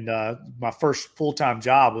 Yeah. And my first full-time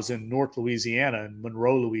job was in North Louisiana, in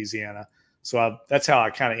Monroe, Louisiana. So that's how I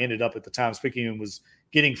kind of ended up at the time. Speaking of, was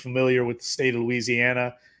getting familiar with the state of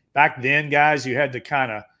Louisiana. Back then, guys, you had to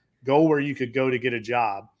kind of go where you could go to get a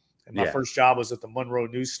job. And my first job was at the Monroe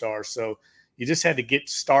News Star. So you just had to get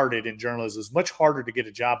started in journalism. It was much harder to get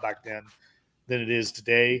a job back then than it is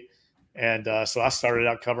today. And so I started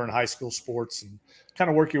out covering high school sports and kind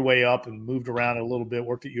of work your way up and moved around a little bit.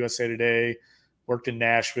 Worked at USA Today, worked in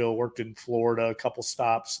Nashville, worked in Florida, a couple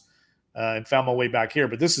stops, and found my way back here.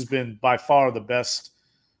 But this has been by far the best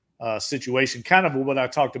situation, kind of what I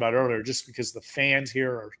talked about earlier, just because the fans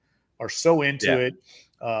here are so into it.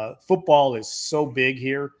 Football is so big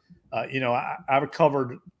here. I've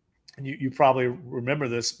covered, and you probably remember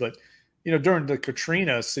this, but, during the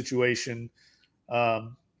Katrina situation,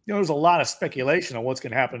 there was a lot of speculation on what's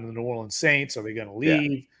going to happen to the New Orleans Saints. Are they going to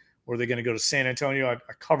leave? Yeah. Or are they going to go to San Antonio?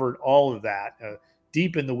 I covered all of that,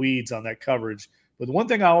 deep in the weeds on that coverage. But the one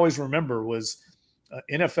thing I always remember was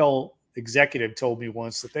NFL executive told me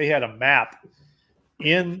once that they had a map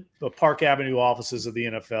in the Park Avenue offices of the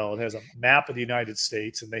NFL. It has a map of the United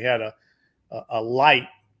States, and they had a light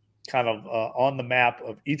kind of on the map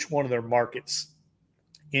of each one of their markets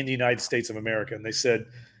in the United States of America. And they said,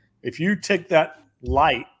 if you take that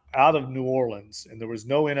light out of New Orleans and there was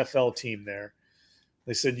no NFL team there,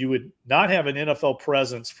 they said you would not have an NFL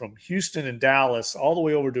presence from Houston and Dallas all the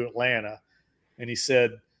way over to Atlanta. And he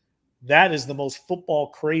said, that is the most football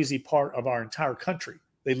crazy part of our entire country.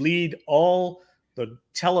 They lead all the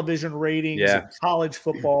television ratings in college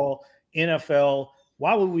football, NFL.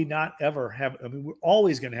 Why would we not ever have? I mean, we're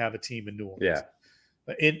always going to have a team in New Orleans,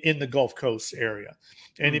 in the Gulf Coast area,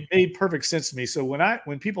 and it made perfect sense to me. So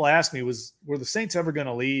when people ask me, were the Saints ever going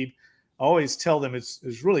to leave? I always tell them it's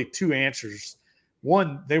really two answers.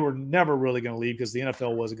 One, they were never really going to leave because the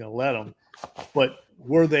NFL wasn't going to let them. But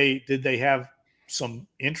did they have some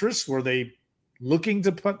interest? Were they looking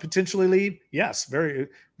to potentially leave? Yes, very,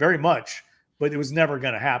 very much. But it was never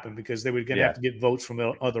going to happen because they were going to have to get votes from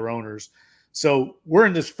other owners. So we're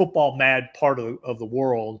in this football mad part of the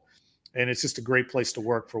world, and it's just a great place to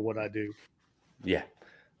work for what I do. Yeah,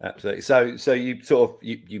 absolutely. So you sort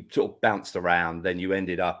of bounced around, then you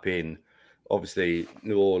ended up in obviously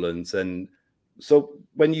New Orleans, and so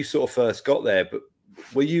when you sort of first got there,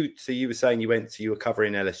 but you were saying you were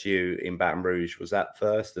covering LSU in Baton Rouge. Was that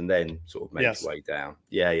first, and then sort of made your way down?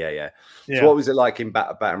 Yeah. So what was it like in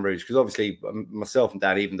Baton Rouge? Because obviously myself and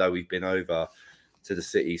Dan, even though we've been over to the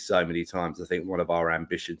city so many times, I think one of our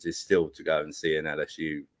ambitions is still to go and see an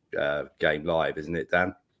LSU game live, isn't it,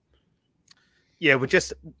 Dan? Yeah,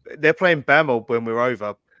 they're playing Bama when we're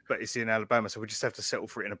over, but it's in Alabama, so we just have to settle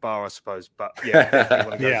for it in a bar, I suppose. But yeah,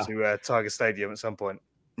 definitely want to go to Tiger Stadium at some point.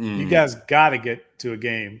 You guys got to get to a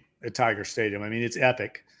game at Tiger Stadium. I mean, it's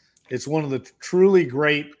epic. It's one of the truly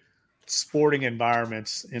great sporting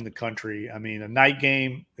environments in the country. I mean, a night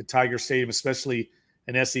game at Tiger Stadium, especially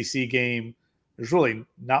an SEC game, there's really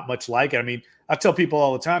not much like it. I mean, I tell people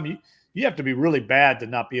all the time, you have to be really bad to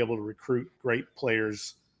not be able to recruit great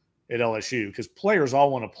players at LSU, because players all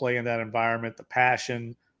want to play in that environment, the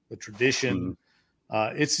passion, the tradition.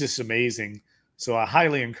 It's just amazing. So I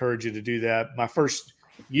highly encourage you to do that. My first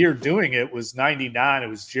year doing it was 99. It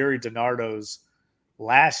was Jerry DiNardo's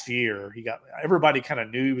last year. Everybody kind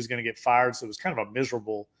of knew he was going to get fired, so it was kind of a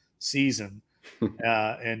miserable season.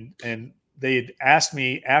 And they had asked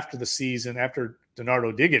me after the season, after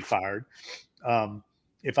DiNardo did get fired,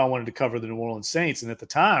 if I wanted to cover the New Orleans Saints. And at the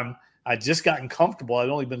time, I'd just gotten comfortable. I'd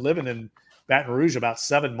only been living in Baton Rouge about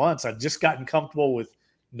 7 months. I'd just gotten comfortable with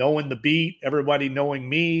knowing the beat, everybody knowing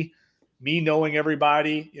me knowing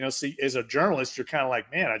everybody. You know, see, as a journalist, you're kind of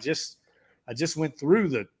like, man, I just went through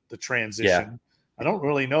the transition. Yeah. I don't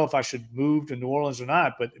really know if I should move to New Orleans or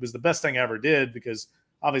not, but it was the best thing I ever did because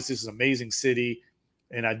obviously this is an amazing city.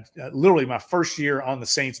 And I literally my first year on the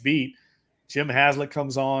Saints beat, Jim Haslett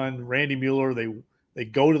comes on, Randy Mueller. They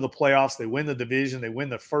go to the playoffs. They win the division. They win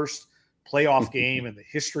the first playoff game in the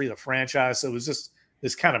history of the franchise. So it was just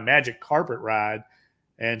this kind of magic carpet ride.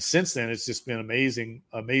 And since then, it's just been amazing,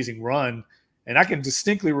 amazing run. And I can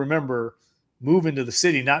distinctly remember moving to the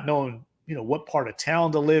city, not knowing, you know, what part of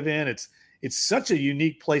town to live in. It's such a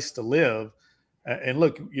unique place to live. And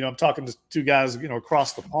look, you know, I'm talking to two guys, you know,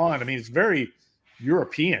 across the pond. I mean, it's very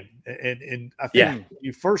European. And I think when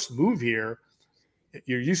you first move here,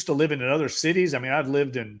 you're used to living in other cities. I mean, I've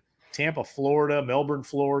lived in Tampa, Florida, Melbourne,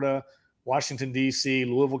 Florida, Washington, D.C.,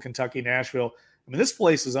 Louisville, Kentucky, Nashville. I mean, this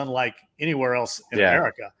place is unlike anywhere else in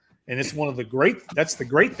America. And it's one of the that's the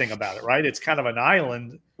great thing about it, right? It's kind of an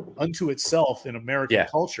island unto itself in American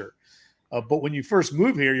culture. But when you first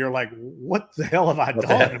move here, you're like, what the hell have I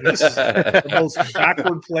done? I mean, this is the most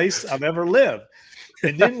backward place I've ever lived.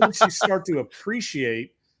 And then once you start to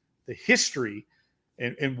appreciate the history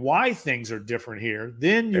and why things are different here,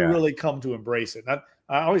 then you really come to embrace it.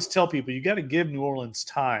 I always tell people, you got to give New Orleans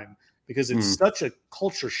time because it's such a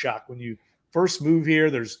culture shock. When you first move here,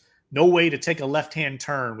 there's no way to take a left-hand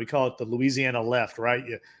turn. We call it the Louisiana left, right?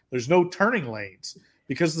 There's no turning lanes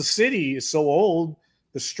because the city is so old.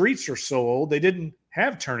 The streets are so old. They didn't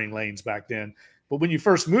have turning lanes back then. But when you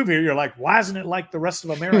first move here, you're like, why isn't it like the rest of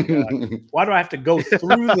America? Like, why do I have to go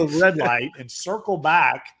through the red light and circle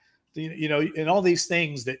back? You know, and all these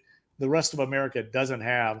things that the rest of America doesn't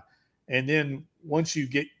have. And then once you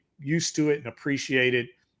get used to it and appreciate it,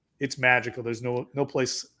 it's magical. There's no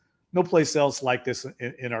place else like this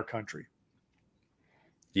in our country.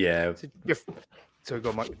 Yeah. So go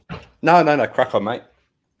on, Mike. No. Crack on, mate.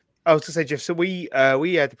 I was to say, Jeff. So we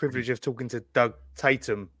had the privilege of talking to Doug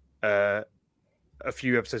Tatum a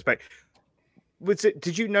few episodes back.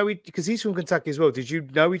 Did you know because he's from Kentucky as well? Did you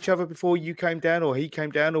know each other before you came down, or he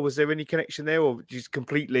came down, or was there any connection there, or just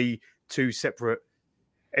completely two separate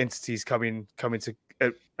entities coming to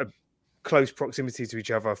a close proximity to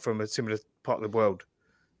each other from a similar part of the world?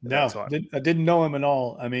 No, I didn't know him at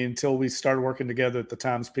all. I mean, until we started working together at the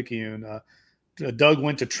Times-Picayune. Doug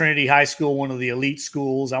went to Trinity High School, one of the elite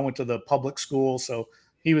schools. I went to the public school, so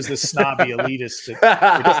he was this snobby elitist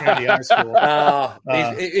at Trinity High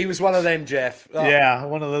School. He was one of them, Jeff. Oh. Yeah,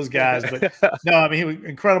 one of those guys. But no, I mean, he was an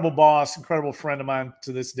incredible boss, incredible friend of mine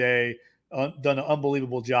to this day. Done an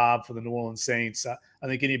unbelievable job for the New Orleans Saints. I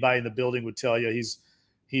think anybody in the building would tell you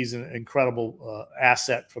he's an incredible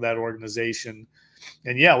asset for that organization.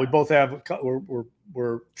 And yeah, we both have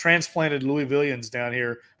we're transplanted Louisvillians down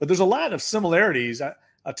here, but there's a lot of similarities.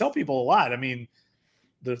 I tell people a lot. I mean,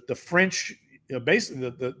 the French, you know, basically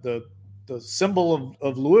the symbol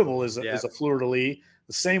of Louisville is a fleur-de-lis.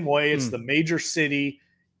 The same way, it's the major city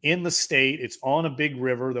in the state. It's on a big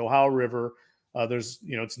river, the Ohio River.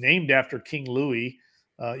 It's named after King Louis.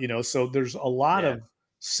 So there's a lot of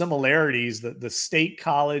similarities. The state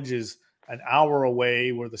college is an hour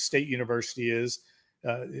away where the state university is.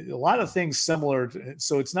 A lot of things similar.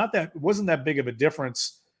 So it wasn't that big of a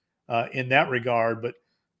difference in that regard, but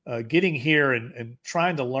getting here and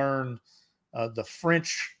trying to learn the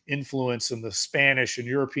French influence and the Spanish and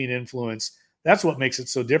European influence, that's what makes it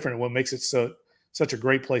so different. What makes it such a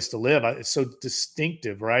great place to live. It's so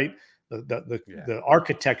distinctive, right? The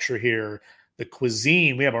architecture here, the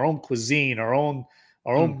cuisine, we have our own cuisine, our own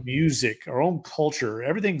music, our own culture.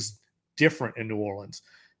 Everything's different in New Orleans.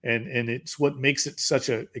 And it's what makes it such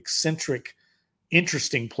a eccentric,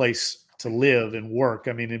 interesting place to live and work.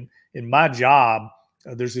 I mean, in my job,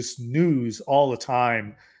 there's this news all the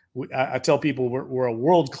time. I tell people we're a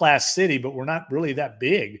world-class city, but we're not really that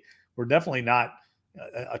big. We're definitely not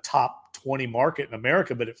a top 20 market in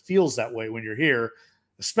America, but it feels that way when you're here,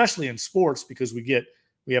 especially in sports, because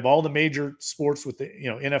we have all the major sports with the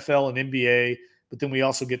NFL and NBA, but then we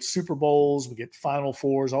also get Super Bowls, we get Final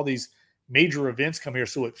Fours, all these major events come here,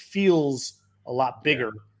 so it feels a lot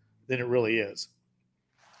bigger than it really is.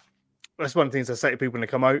 That's one of the things I say to people when they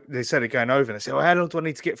come out. They say they're going over, and they say, "Oh, how long do I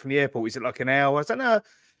need to get from the airport? Is it like an hour?" I said, "No,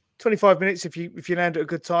 25 minutes. If you land at a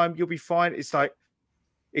good time, you'll be fine." It's a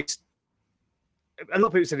lot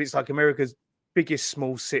of people said it's like America's biggest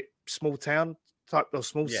small town type or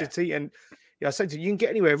small city, and I said to you can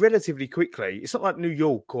get anywhere relatively quickly. It's not like New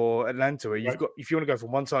York or Atlanta where you've got, if you want to go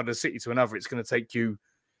from one side of the city to another, it's going to take you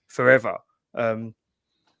forever. And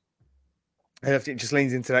I think it just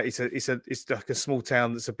leans into that. It's like a small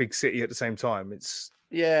town that's a big city at the same time. It's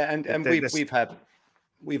Yeah, and There's-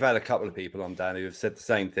 we've had a couple of people on, Dan, who have said the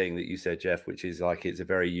same thing that you said, Jeff, which is like it's a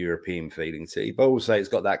very European feeling city, but also it's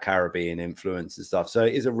got that Caribbean influence and stuff. So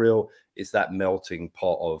it's that melting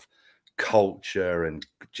pot of culture and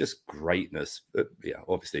just greatness. But, yeah,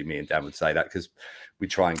 obviously me and Dan would say that because we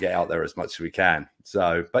try and get out there as much as we can.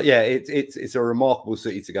 So, but yeah, it's a remarkable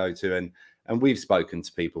city to go to, and we've spoken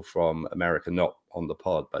to people from America, not on the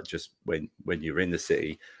pod, but just when you're in the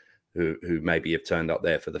city, who maybe have turned up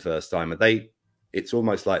there for the first time, and it's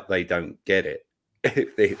almost like they don't get it.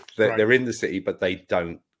 They're in the city, but they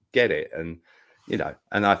don't get it. And,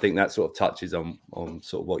 and I think that sort of touches on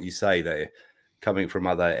sort of what you say there, coming from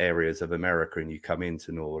other areas of America and you come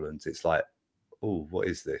into New Orleans, it's like, oh, what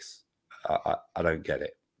is this? I don't get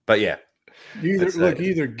it. But yeah. You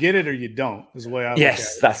either get it or you don't, is the way I look at it.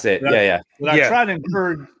 Yes, that's it. What I try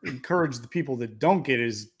to encourage the people that don't get it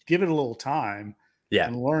is give it a little time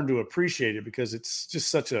and learn to appreciate it, because it's just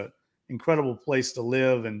such a incredible place to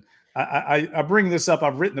live. And I bring this up.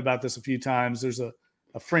 I've written about this a few times. There's a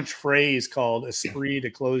French phrase called esprit de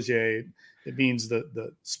cloche. It means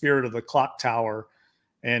the spirit of the clock tower.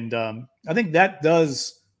 And I think that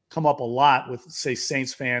does come up a lot with, say,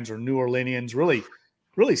 Saints fans or New Orleanians.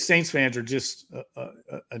 Really, Saints fans are just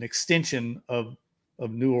an extension of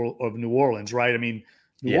New Orleans, right? I mean,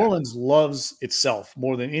 New Orleans loves itself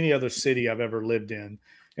more than any other city I've ever lived in,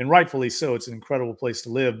 and rightfully so. It's an incredible place to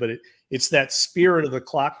live, but it's that spirit of the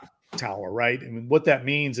clock tower, right? I mean, what that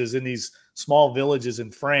means is in these small villages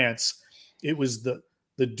in France, it was the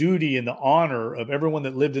duty and the honor of everyone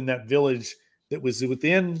that lived in that village that was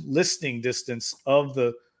within listening distance of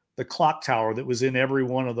the clock tower that was in every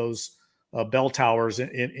one of those bell towers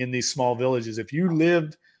in these small villages. If you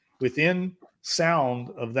lived within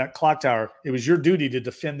sound of that clock tower, it was your duty to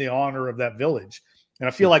defend the honor of that village. And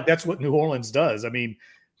I feel like that's what New Orleans does. I mean,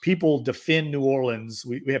 people defend New Orleans.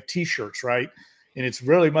 We have T-shirts, right? And it's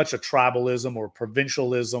really much a tribalism or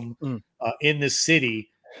provincialism in this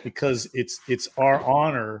city, because it's our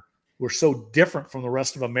honor. We're so different from the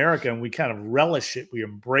rest of America, and we kind of relish it. We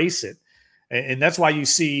embrace it. And that's why you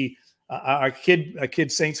see I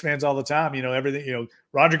kid Saints fans all the time. Everything.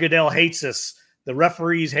 Roger Goodell hates us. The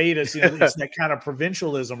referees hate us. It's that kind of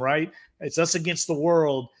provincialism, right? It's us against the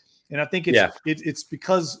world. And I think it's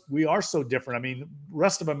because we are so different. I mean, the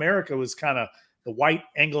rest of America was kind of the white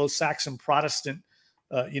Anglo-Saxon Protestant,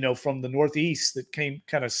 from the Northeast that came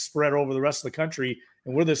kind of spread over the rest of the country.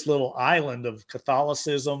 And we're this little island of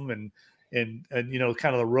Catholicism and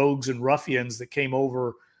kind of the rogues and ruffians that came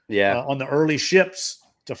over on the early ships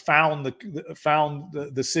to found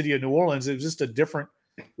the city of New Orleans. It was just a different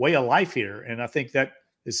way of life here. And I think that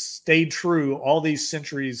has stayed true all these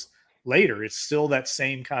centuries later. It's still that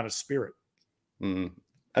same kind of spirit. Mm.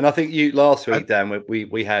 And I think last week, Dan,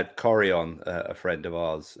 we had Corey on, a friend of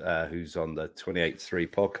ours, who's on the 28-3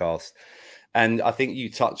 podcast. And I think you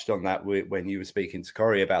touched on that when you were speaking to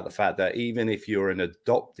Corey about the fact that even if you're an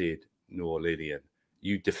adopted New Orleanian,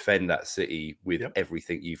 you defend that city with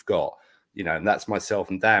everything you've got. And that's myself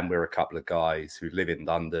and Dan. We're a couple of guys who live in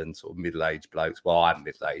London, sort of middle-aged blokes. Well, I'm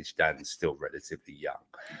middle-aged. Dan's still relatively young.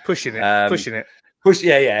 Pushing it.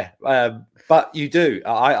 But you do.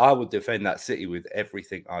 I would defend that city with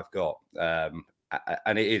everything I've got.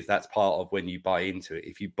 And that's part of when you buy into it.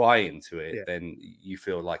 If you buy into it, then you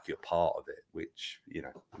feel like you're part of it, which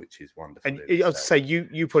is wonderful. And I'd say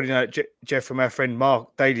you putting out Jeff, from our friend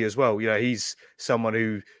Mark Daly as well. He's someone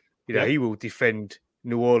who, he will defend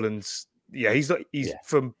New Orleans. Yeah, he's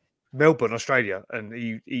from Melbourne, Australia, and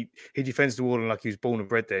he defends New Orleans like he was born and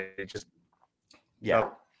bred there.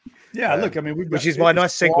 Look, I mean, which is my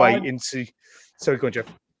nice segue into. Sorry, go on, Jeff.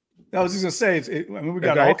 I was just gonna say, we've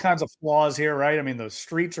got all kinds of flaws here, right? I mean, the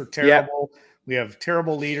streets are terrible. Yeah. We have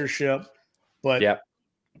terrible leadership, but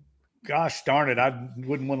gosh darn it, I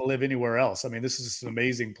wouldn't want to live anywhere else. I mean, this is an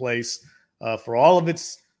amazing place for all of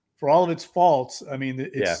its faults. I mean,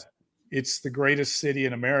 it's the greatest city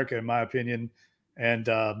in America, in my opinion, and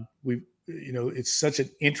it's such an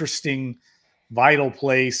interesting, vital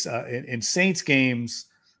place. In Saints games,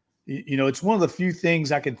 it's one of the few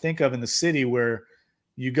things I can think of in the city where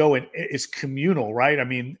you go and it's communal, right? I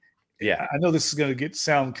mean, I know this is going to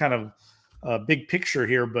sound kind of a big picture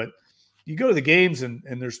here, but you go to the games and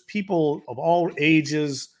there's people of all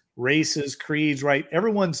ages, races, creeds, right?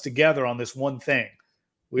 Everyone's together on this one thing.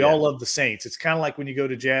 We all love the Saints. It's kind of like when you go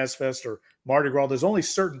to Jazz Fest or Mardi Gras. There's only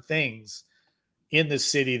certain things in this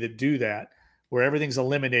city that do that, where everything's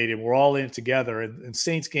eliminated. We're all in it together, and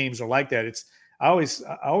Saints games are like that. I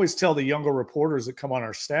always tell the younger reporters that come on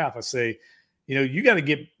our staff, I say, you got to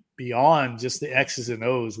get beyond just the X's and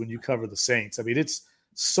O's when you cover the Saints. I mean, it's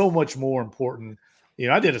so much more important.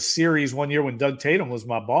 I did a series one year when Doug Tatum was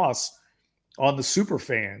my boss on the super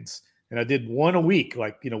fans, and I did one a week,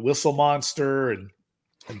 like, Whistle Monster and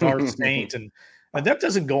Dark Saint, and that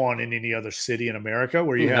doesn't go on in any other city in America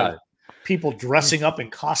where you have people dressing up in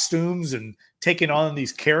costumes and taking on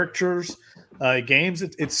these characters. Games.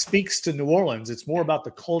 It speaks to New Orleans. It's more about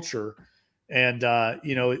the culture, and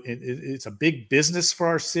it's a big business for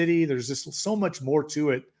our city. There's just so much more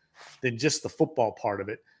to it than just the football part of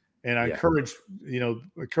it. And I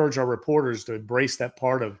encourage our reporters to embrace that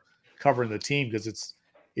part of covering the team, because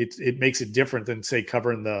it makes it different than, say,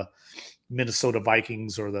 covering the Minnesota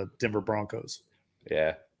Vikings or the Denver Broncos.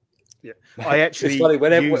 Yeah. I actually, it's funny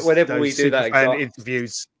whenever we do that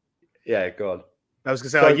interviews. Yeah, go on. I was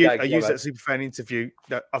going to say, I used that Superfan interview.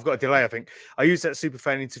 No, I've got a delay, I think. I used that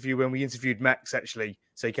Superfan interview when we interviewed Max, actually.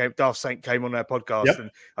 So Darth Saint came on our podcast,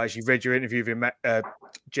 and I actually read your interview with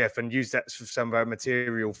Jeff, and used that for some of our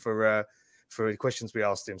material for the questions we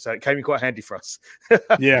asked him. So it came in quite handy for us.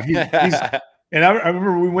 Yeah. And I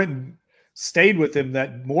remember we went and stayed with him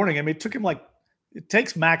that morning. I mean, it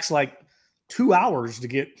takes Max like 2 hours to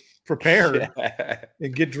get prepared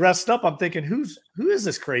and get dressed up. I'm thinking, who is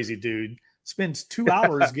this crazy dude? Spends 2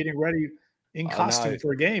 hours getting ready in costume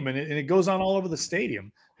for a game, and it goes on all over the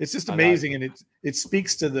stadium. It's just amazing, and it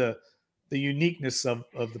speaks to the uniqueness of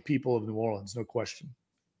the people of New Orleans, no question.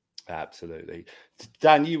 Absolutely.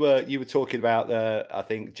 Dan, you were talking about I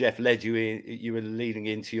think Jeff led you in. You were leading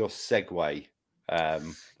into your segue.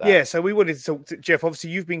 So we wanted to talk to Jeff. Obviously,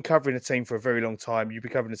 you've been covering the team for a very long time. You've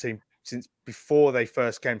been covering the team since before they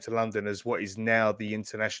first came to London as what is now the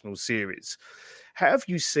International Series. How have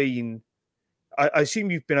you seen? I assume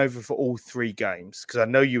you've been over for all 3 games, because I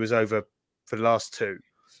know you was over for the last 2.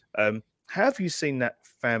 How have you seen that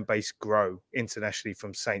fan base grow internationally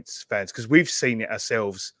from Saints fans? Because we've seen it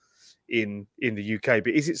ourselves in the UK,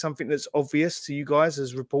 but is it something that's obvious to you guys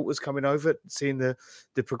as reporters coming over, seeing the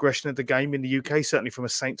progression of the game in the UK, certainly from a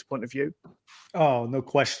Saints point of view? Oh, no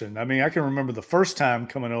question. I mean, I can remember the first time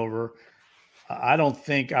coming over, I don't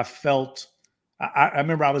think I felt – I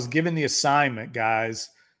remember I was given the assignment, guys,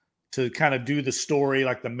 to kind of do the story,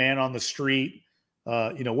 like the man on the street.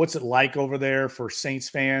 What's it like over there for Saints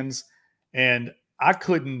fans? And I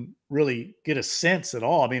couldn't really get a sense at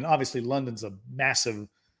all. I mean, obviously London's a massive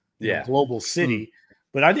global city,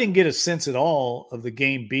 but I didn't get a sense at all of the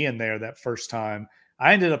game being there that first time.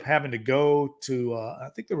 I ended up having to go to, I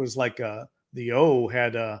think there was like the O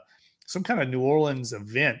had some kind of New Orleans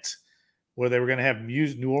event where they were going to have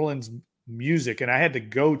New Orleans music. And I had to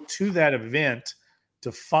go to that event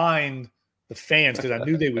to find the fans, because I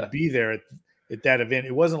knew they would be there at that event.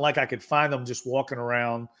 It wasn't like I could find them just walking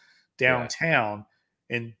around downtown.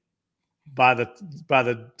 And by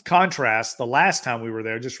the contrast, the last time we were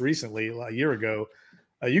there, just recently, a year ago,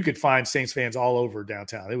 you could find Saints fans all over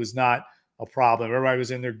downtown. It was not a problem. Everybody was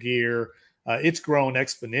in their gear. It's grown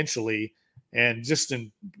exponentially. And just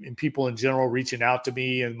in people in general reaching out to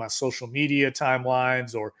me in my social media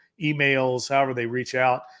timelines or emails, however they reach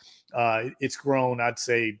out, it's grown, I'd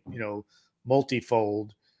say,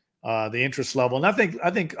 multifold, the interest level. And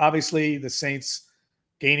I think obviously the Saints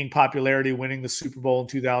gaining popularity, winning the Super Bowl in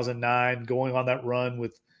 2009, going on that run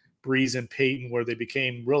with Breeze and Peyton, where they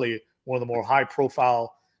became really one of the more high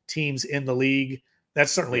profile teams in the league. That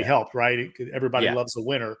certainly helped, right? Everybody loves a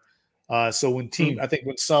winner. So when I think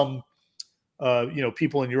when some,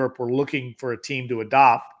 people in Europe were looking for a team to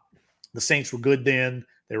adopt, the Saints were good then.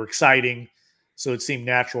 They were exciting. So it seemed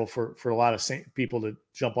natural for a lot of people to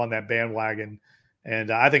jump on that bandwagon.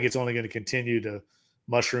 And I think it's only going to continue to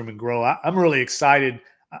mushroom and grow. I'm really excited.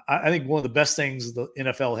 I think one of the best things the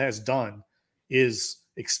NFL has done is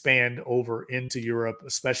expand over into Europe,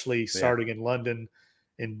 especially starting in London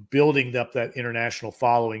and building up that international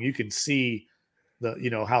following. You can see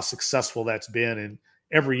how successful that's been. And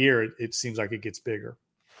every year it seems like it gets bigger.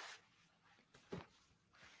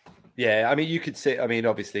 Yeah, I mean, you could see. I mean,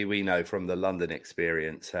 obviously, we know from the London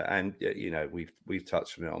experience, and we've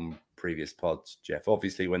touched on it on previous pods, Jeff.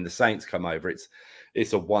 Obviously, when the Saints come over,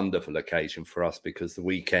 it's a wonderful occasion for us because the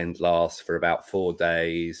weekend lasts for about 4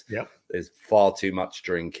 days. Yep. There's far too much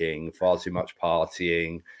drinking, far too much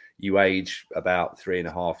partying. You age about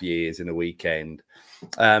 3.5 years in a weekend.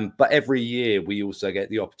 But every year we also get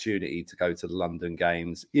the opportunity to go to the London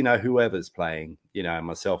games. Whoever's playing.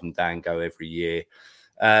 Myself and Dan go every year.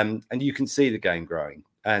 And you can see the game growing.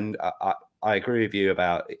 And I agree with you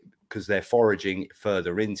about it because they're foraging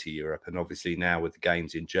further into Europe. And obviously now with the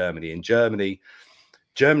games in Germany. And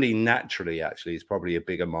Germany naturally actually is probably a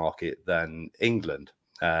bigger market than England,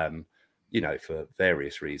 for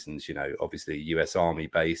various reasons, obviously US Army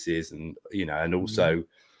bases and, and also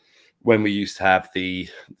when we used to have the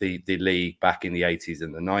league back in the 80s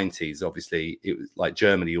and the 90s, obviously it was like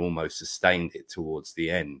Germany almost sustained it towards the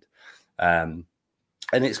end. And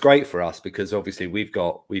it's great for us because obviously we've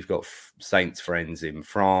got Saints friends in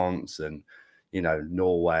France and, you know,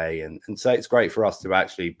 Norway. And so it's great for us to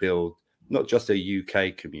actually build not just a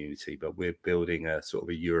UK community, but we're building a sort of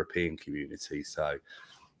a European community. So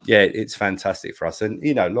yeah, it's fantastic for us. And,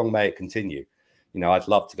 you know, long may it continue. You know, I'd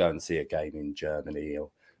love to go and see a game in Germany, or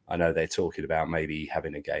I know they're talking about maybe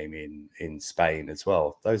having a game in Spain as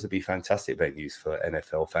well. Those would be fantastic venues for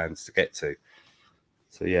NFL fans to get to.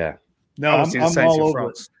 So yeah, no, I'm all over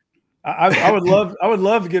it. I would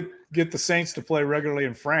love to get the Saints to play regularly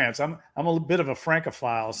in France. I'm a bit of a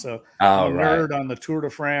Francophile, so I'm a nerd on the Tour de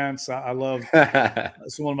France. I love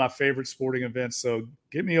it's one of my favorite sporting events. So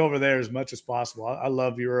get me over there as much as possible. I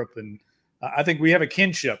love Europe, and I think we have a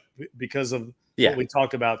kinship because of what we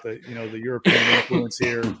talked about, the European influence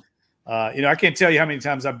here. I can't tell you how many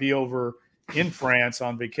times I'd be over in France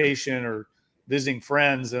on vacation or visiting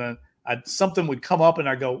friends, and something would come up, and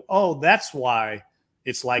I go, "Oh, that's why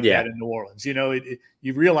it's like that in New Orleans." You know,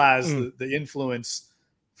 you realize the influence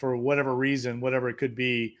for whatever reason, whatever it could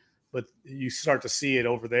be, but you start to see it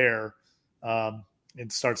over there, and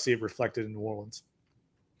start to see it reflected in New Orleans.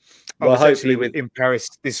 I was actually in Paris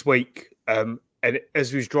this week. And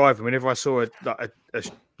as we was driving, whenever I saw a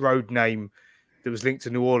road name that was linked to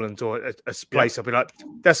New Orleans or a place, I'd be like,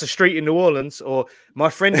 "That's a street in New Orleans," or "My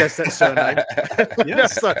friend has that surname."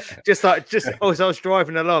 just as I was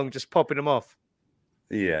driving along, just popping them off.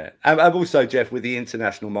 Yeah, and also, Jeff, with the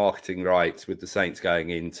international marketing rights, with the Saints going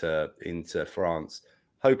into France,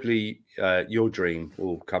 hopefully your dream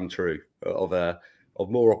will come true of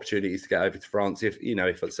more opportunities to get over to France. If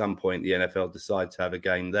at some point the NFL decide to have a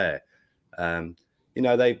game there.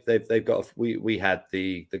 They've got. We had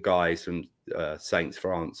the guys from Saints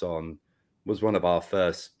France on. Was one of our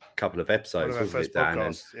first couple of episodes, wasn't it,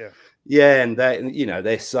 Dan? And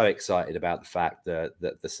they're so excited about the fact that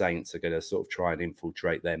the Saints are going to sort of try and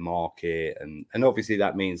infiltrate their market, and obviously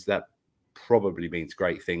that probably means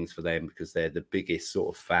great things for them because they're the biggest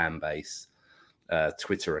sort of fan base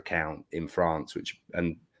Twitter account in France,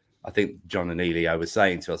 and I think John and Elio was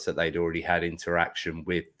saying to us that they'd already had interaction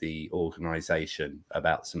with the organisation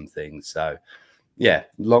about some things. So, yeah,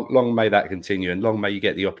 long may that continue, and long may you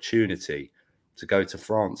get the opportunity to go to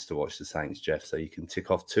France to watch the Saints, Jeff, so you can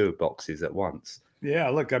tick off 2 boxes at once. Yeah,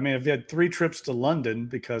 look, I mean, I've had 3 trips to London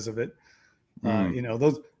because of it.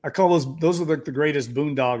 Those I call those are the greatest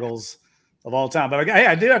boondoggles of all time. But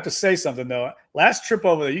I did have to say something though. Last trip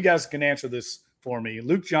over there, you guys can answer this for me.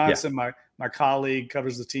 Luke Johnson, my colleague,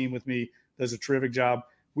 covers the team with me, does a terrific job.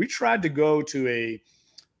 We tried to go to a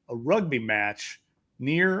rugby match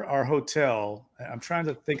near our hotel. I'm trying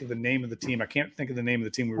to think of the name of the team. I can't think of the name of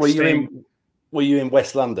the team. Were you in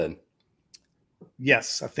West London?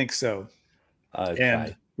 Yes, I think so. Okay.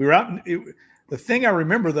 And we were out. The thing I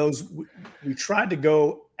remember, we tried to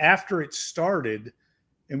go after it started,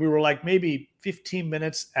 and we were like maybe 15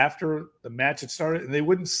 minutes after the match had started, and they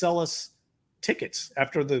wouldn't sell us tickets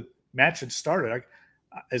after the match had started.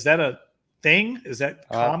 Is that a thing? Is that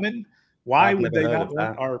common? Why would they not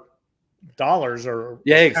want our dollars or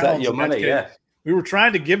exactly, your money? Yeah, we were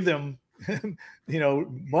trying to give them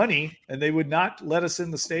money, and they would not let us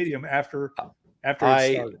in the stadium after it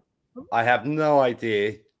started. I have no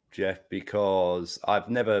idea, Jeff, because I've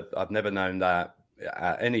never known that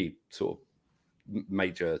at any sort of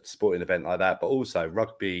major sporting event like that. But also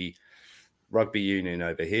rugby union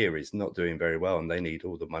over here is not doing very well, and they need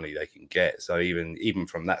all the money they can get. So even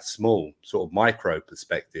from that small sort of micro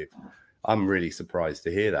perspective, I'm really surprised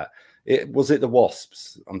to hear that. Was it the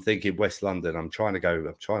Wasps? I'm thinking West London. I'm trying to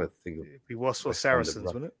think of it'd be Wasps or Saracens,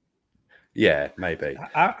 wouldn't it? Yeah, maybe.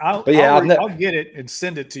 I'll get it and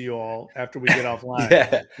send it to you all after we get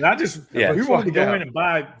offline. We wanted to go in and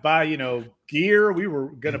buy gear. We were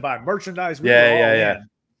going to buy merchandise. We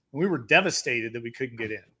were devastated that we couldn't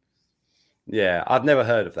get in. Yeah, I've never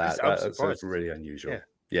heard of that. That's really unusual.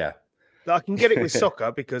 Yeah. I can get it with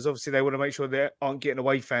soccer because obviously they want to make sure they aren't getting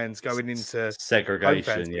away fans going into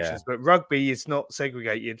segregation. But rugby is not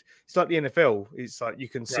segregated. It's like the NFL. It's like you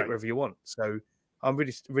can sit wherever you want. So I'm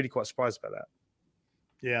really quite surprised about that.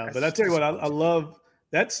 Yeah, but I tell you what, I love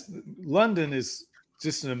London is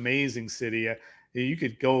just an amazing city. You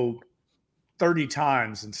could go 30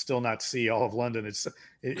 times and still not see all of London. It's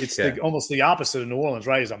almost the opposite of New Orleans,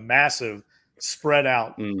 right? It's a massive spread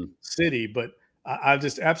out city, but I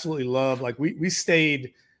just absolutely love, like we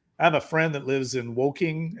stayed. I have a friend that lives in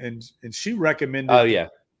Woking, and she recommended. Oh yeah.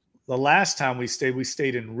 The last time we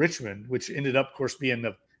stayed in Richmond, which ended up, of course, being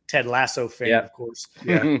the Ted Lasso fan, of course.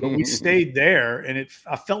 Yeah. But we stayed there, and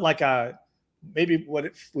I felt like maybe what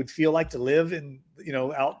it would feel like to live in,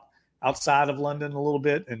 outside of London a little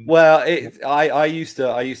bit. And well, I used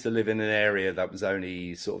to live in an area that was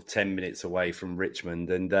only sort of 10 minutes away from Richmond,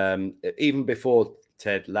 and even before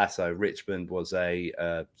Ted Lasso, Richmond was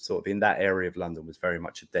a sort of, in that area of London, was very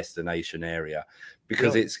much a destination area,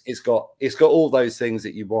 because Really? it's got all those things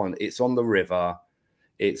that you want. It's on the river.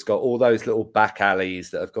 It's got all those little back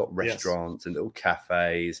alleys that have got restaurants and little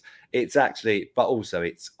cafes. It's actually, but also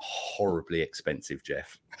it's horribly expensive,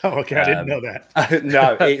 Jeff. Oh, okay, I didn't know that.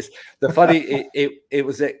 No, it's the funny. It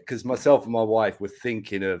was it because myself and my wife were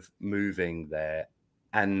thinking of moving there,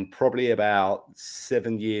 and probably about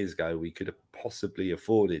 7 years ago we could have possibly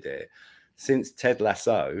afforded it. Since Ted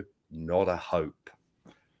Lasso, not a hope.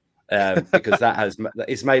 Because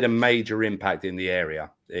it's made a major impact in the area.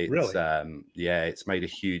 It's Really? It's made a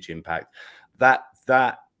huge impact. That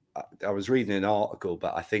I was reading an article,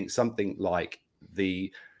 but I think something like I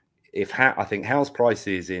think house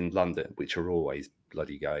prices in London, which are always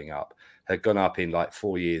bloody going up, had gone up in like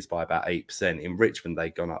 4 years by about 8%. In Richmond,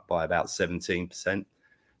 they'd gone up by about 17%.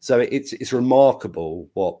 So it's remarkable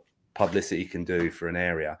what publicity can do for an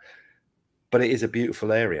area, but it is a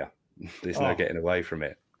beautiful area. There's no getting away from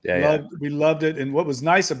it. We loved it. And what was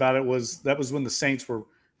nice about it was that was when the Saints were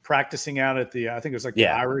practicing out at the, I think it was like the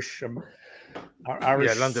Irish,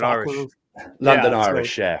 Irish, London soccer. Irish, London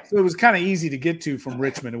Irish. So it was kind of easy to get to from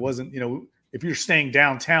Richmond. It wasn't, if you're staying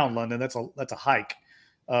downtown London, that's a hike.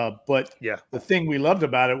 But the thing we loved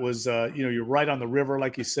about it was, you're right on the river,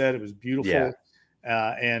 like you said. It was beautiful.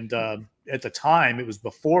 And at the time, it was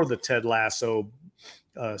before the Ted Lasso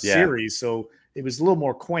series, so it was a little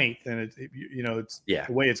more quaint than it's the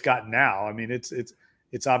way it's gotten now. I mean,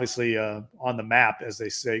 it's obviously on the map, as they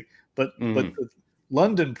say. But the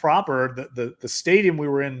London proper, the stadium we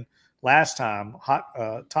were in last time,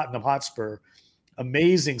 Tottenham Hotspur,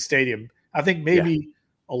 amazing stadium. I think maybe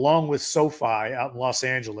along with SoFi out in Los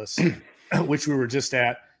Angeles, which we were just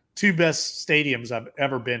at, two best stadiums I've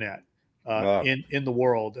ever been at in the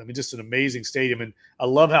world. I mean, just an amazing stadium, and I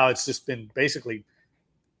love how it's just been basically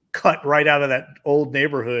cut right out of that old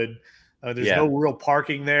neighborhood. There's no real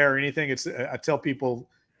parking there or anything. I tell people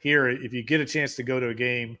here, if you get a chance to go to a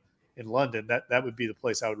game in London, that would be the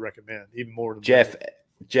place I would recommend, even more than Jeff,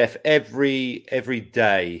 every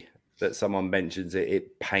day that someone mentions it,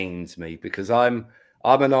 it pains me, because I'm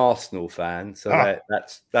an Arsenal fan, so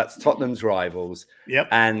that's Tottenham's rivals. Yep.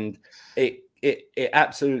 And it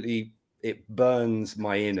absolutely, it burns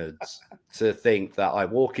my innards to think that I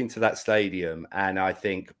walk into that stadium and I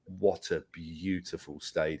think, what a beautiful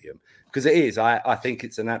stadium. Because it is. I think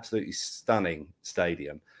it's an absolutely stunning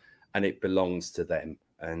stadium, and it belongs to them.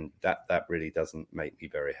 And that really doesn't make me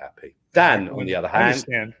very happy. Dan, on the other hand,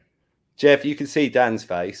 Jeff, you can see Dan's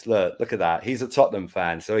face. Look at that. He's a Tottenham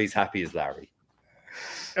fan, so he's happy as Larry.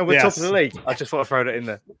 And we're top of the league. I just thought I'd throw that in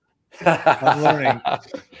there. I'm learning.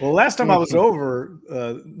 Well, last time I was over,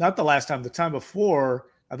 not the last time, the time before,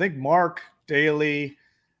 I think Mark Daly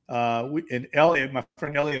and Elliot, my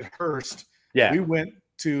friend Elliot Hurst, we went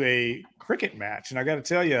to a cricket match. And I got to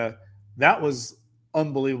tell you, that was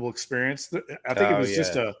unbelievable experience. I think it was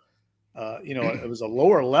just it was a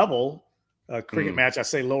lower level cricket match. I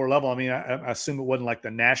say lower level. I mean, I assume it wasn't like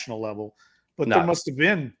the national level, but there must have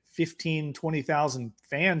been 15, 20,000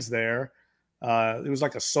 fans there. It was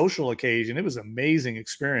like a social occasion. It was an amazing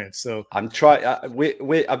experience. So I'm trying.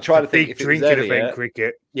 I'm trying to think. Big drinking event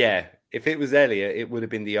cricket. Yeah, if it was Elliot, it would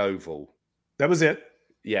have been the Oval. That was it.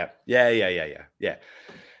 Yeah. That's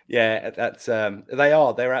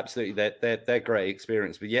they're absolutely they're great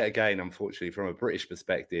experience. But yet again, unfortunately, from a British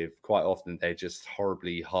perspective, quite often they're just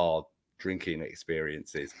horribly hard drinking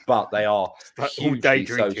experiences. But they are hugely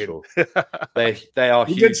social. They are.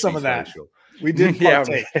 We did some of that. Social. We did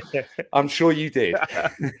partake. I'm sure you did.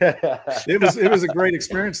 It was a great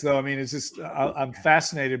experience, though. I mean, it's just I'm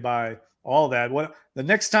fascinated by all that. The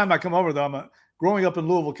next time I come over, though, growing up in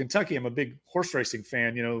Louisville, Kentucky, I'm a big horse racing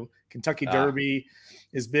fan. Kentucky Derby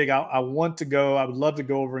is big. I want to go. I would love to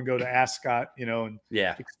go over and go to Ascot, and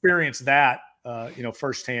experience that,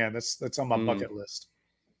 firsthand. That's on my bucket list.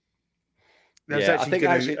 I think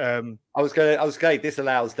I was going. This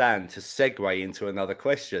allows Dan to segue into another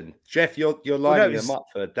question. Jeff, you're lining them up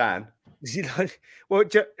for Dan. Well,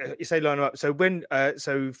 you say line them up. So when,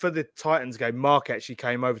 for the Titans game, Mark actually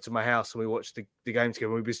came over to my house and we watched the game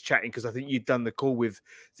together. We was chatting because I think you'd done the call with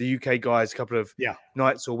the UK guys a couple of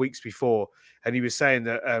nights or weeks before, and he was saying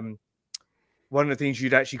that one of the things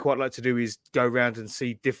you'd actually quite like to do is go around and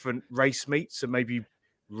see different race meets and maybe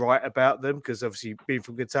write about them? Because obviously being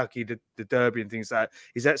from Kentucky, the Derby and things like that,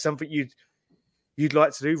 is that something you'd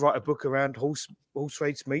like to do? Write a book around horse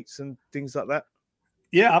race meets and things like that?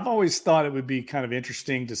 Yeah, I've always thought it would be kind of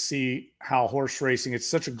interesting to see how horse racing, it's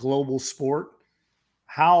such a global sport.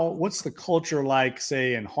 What's the culture like,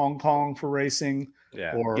 say, in Hong Kong for racing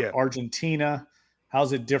or Argentina?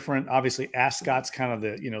 How's it different? Obviously, Ascot's kind of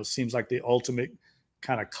the, seems like the ultimate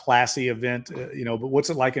kind of classy event, but what's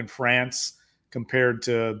it like in France compared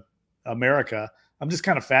to America? I'm just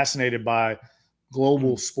kind of fascinated by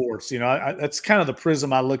global sports. That's kind of the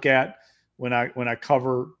prism I look at when I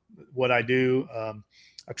cover what I do.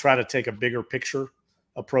 I try to take a bigger picture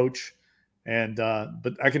approach. And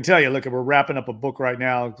but I can tell you, look, we're wrapping up a book right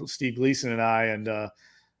now, Steve Gleason and I, and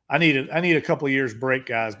I need a couple of years break,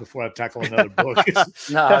 guys, before I tackle another book.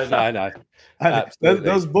 No.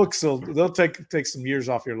 Those books they'll take some years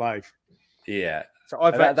off your life. Yeah. So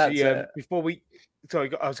I've actually before we go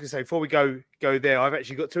there, I've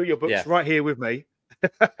actually got 2 of your books right here with me.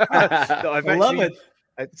 I love it.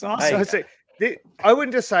 It's awesome. I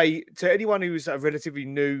wouldn't just say to anyone who's a relatively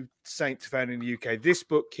new Saints fan in the UK, this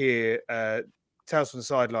book here, Tales from the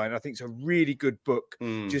Sideline, I think it's a really good book,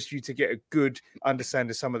 just for you to get a good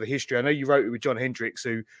understanding of some of the history. I know you wrote it with John Hendricks,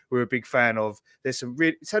 who we're a big fan of. There's some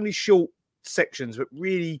it's only short sections, but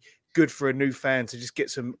really good for a new fan to just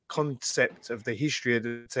get some concept of the history of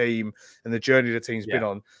the team and the journey the team's been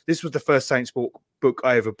on. This was the first Saints book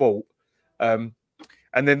I ever bought.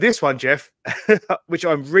 And then this one, Jeff, which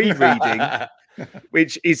I'm rereading,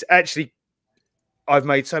 which is actually, I've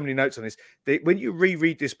made so many notes on this. When you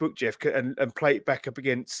reread this book, Jeff, and play it back up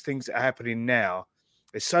against things that are happening now,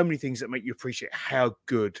 there's so many things that make you appreciate how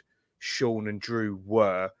good Sean and Drew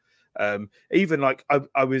were. Even like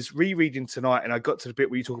I was rereading tonight and I got to the bit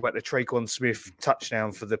where you talk about the Traquan Smith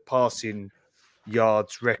touchdown for the passing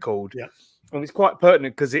yards record. Yeah. And it's quite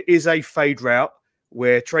pertinent because it is a fade route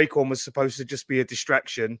where Traquan was supposed to just be a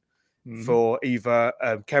distraction for either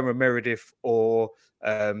Cameron Meredith or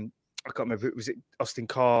I can't remember, was it Austin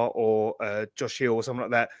Carr or Josh Hill or something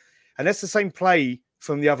like that. And that's the same play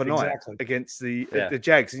from the other night against the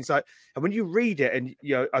Jags. And it's like, and when you read it, and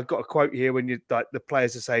I've got a quote here when the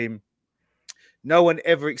players are saying, no one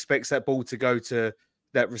ever expects that ball to go to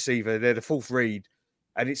that receiver. They're the fourth read.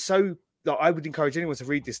 And it's so, I would encourage anyone to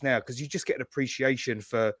read this now because you just get an appreciation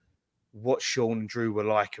for what Sean and Drew were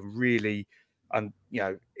like, and really,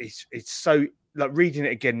 it's so, like, reading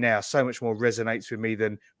it again now so much more resonates with me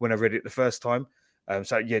than when I read it the first time.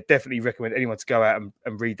 So yeah, definitely recommend anyone to go out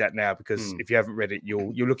and read that now, because if you haven't read it,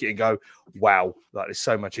 you'll look at it and go, wow, like there's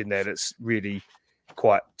so much in there that's really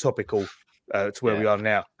quite topical to where we are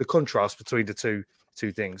now. The contrast between the two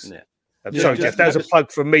things. Sorry, Jeff, that was a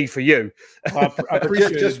plug from me for you. I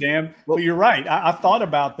appreciate it, Dan. Well, you're right. I thought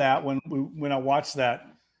about that when I watched that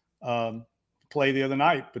play the other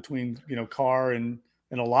night between Carr and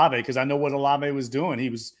Olave, because I know what Olave was doing.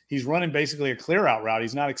 He's running basically a clear out route.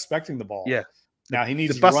 He's not expecting the ball. Yeah. Now he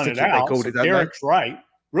needs to run it out. So Derek's right.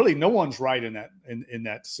 Really, no one's right in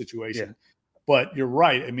that situation. Yeah. But you're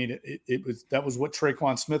right. I mean, that was what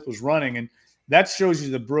Traquan Smith was running, and that shows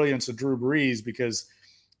you the brilliance of Drew Brees, because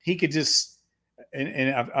he could just,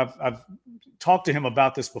 and I've talked to him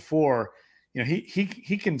about this before.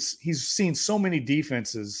 He's seen so many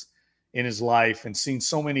defenses in his life and seen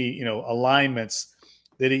so many alignments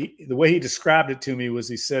that the way he described it to me was,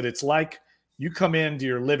 he said, it's like you come into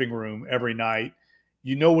your living room every night,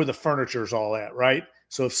 where the furniture's all at, right?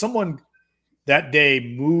 So if someone that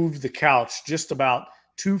day moved the couch just about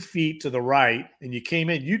 2 feet to the right and you came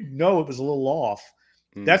in, you'd know it was a little off.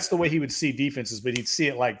 That's the way he would see defenses, but he'd see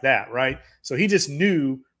it like that, right? So he just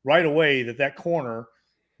knew right away that corner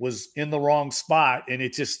was in the wrong spot, and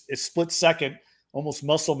it split second, almost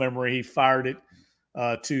muscle memory. He fired it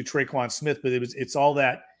to Traquan Smith, but it's all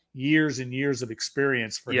that years and years of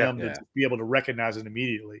experience for him to be able to recognize it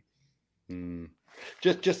immediately.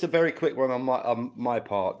 Just a very quick one on my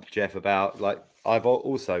part, Jeff, about, like, I've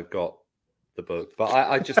also got the book, but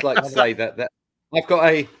I just like to say that I've got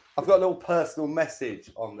a little personal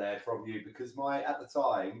message on there from you, because at the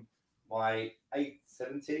time, my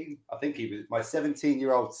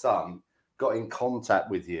 17-year-old son got in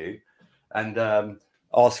contact with you and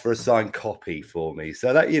asked for a signed copy for me.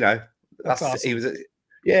 So that, that's awesome. He was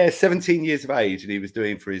 17 years of age, and he was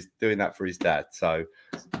doing that for his dad. So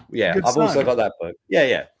yeah, I've also got that book.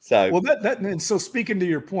 Yeah. So and so speaking to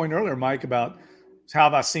your point earlier, Mike, about how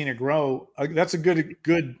have I seen it grow, that's a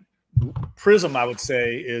good prism, I would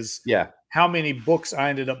say, is how many books I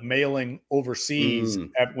ended up mailing overseas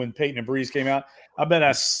when Peyton and Breeze came out. I bet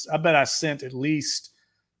I sent at least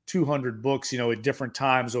 200 books, at different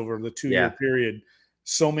times over the 2-year period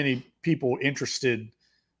so many people interested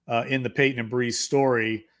in the Peyton and Breeze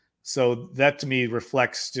story. So that to me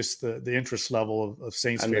reflects just the interest level of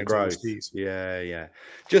Saints and the fans growth. overseas. Yeah.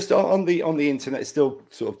 Just on the internet, still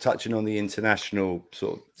sort of touching on the international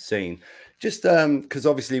sort of scene. Just because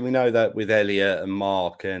obviously we know that with Elliot and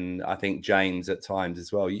Mark and I think James at times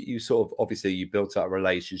as well, you sort of obviously you built up a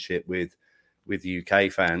relationship with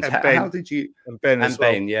UK fans. And Ben, how did you and Ben as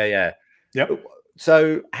well. yeah. Yep.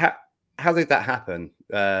 So how did that happen?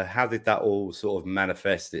 How did that all sort of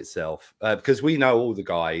manifest itself? Because we know all the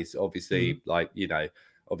guys, obviously, like, you know,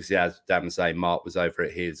 obviously, as Dan was saying, Mark was over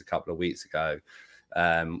at his a couple of weeks ago.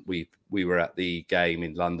 We were at the game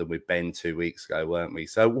in London with Ben 2 weeks ago, weren't we?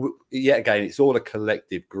 So yet again, it's all a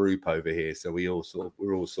collective group over here. So we're all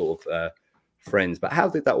sort of friends. But how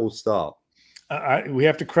did that all start? We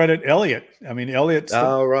have to credit Elliot. I mean, Elliot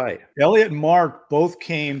and Mark both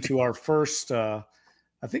came to our first.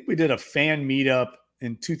 I think we did a fan meetup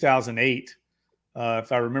in 2008,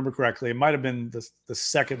 if I remember correctly. It might have been the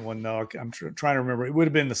second one, though. I'm trying to remember. It would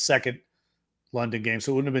have been the second London game,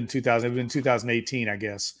 so it wouldn't have been 2000. It would have been 2018, I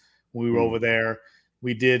guess, when we were over there.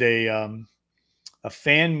 We did a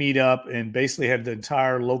fan meetup and basically had the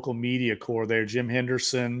entire local media corps there. Jim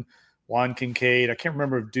Henderson, Juan Kincaid. I can't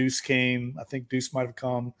remember if Deuce came. I think Deuce might have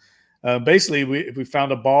come. Basically, we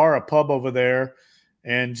found a pub over there,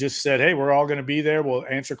 and just said, hey, we're all going to be there. We'll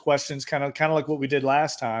answer questions, kind of like what we did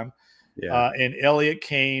last time. Yeah. And Elliot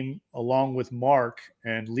came along with Mark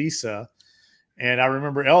and Lisa. And I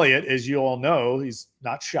remember Elliot, as you all know, he's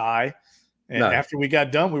not shy. And after we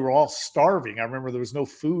got done, we were all starving. I remember there was no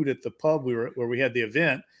food at the pub where we had the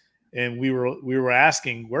event. And we were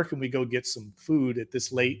asking, where can we go get some food at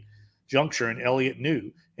this late juncture? And Elliot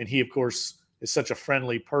knew. And he, of course, is such a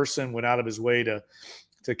friendly person, went out of his way to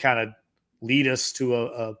kind of lead us to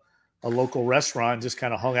a local restaurant and just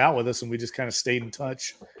kind of hung out with us, and we just kind of stayed in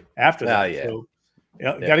touch after that. Yeah. So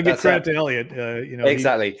got to give credit to Elliot. You know,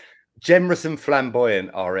 exactly. Generous and flamboyant,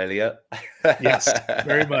 our Elliot. Yes,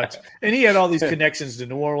 very much. And he had all these connections to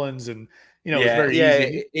New Orleans, and you know, it was very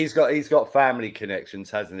easy. He's got family connections,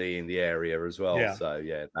 hasn't he, in the area as well? Yeah. So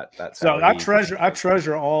that's so I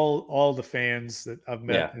treasure all the fans that I've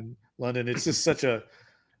met in London. It's just such a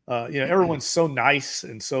everyone's so nice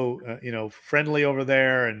and so friendly over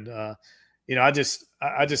there, and I just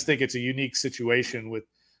think it's a unique situation. With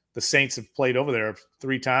the Saints have played over there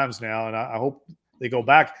 3 times now, and I hope they go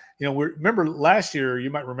back. Remember last year, you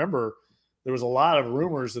might remember there was a lot of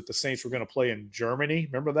rumors that the Saints were going to play in Germany.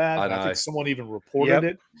 Remember that? I think someone even reported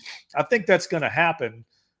it. I think that's going to happen.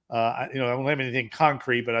 I don't have anything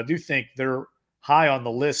concrete, but I do think they're high on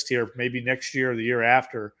the list here. Maybe next year or the year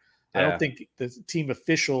after. I don't think the team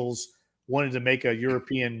officials wanted to make a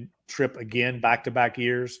European trip again, back-to-back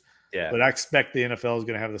years. Yeah. But I expect the NFL is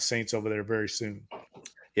going to have the Saints over there very soon.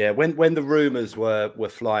 Yeah, when the rumors were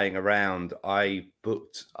flying around, I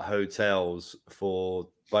booked hotels for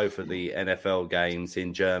both of the NFL games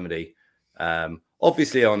in Germany.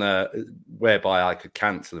 Obviously whereby I could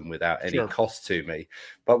cancel them without any cost to me.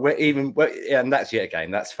 But and that's yet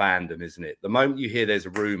again, that's fandom, isn't it? The moment you hear there's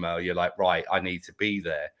a rumor, you're like, right, I need to be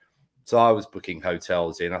there. So I was booking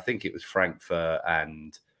hotels in, I think it was Frankfurt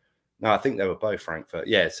I think they were both Frankfurt.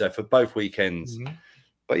 Yeah, so for both weekends. Mm-hmm.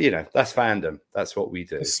 But, that's fandom. That's what we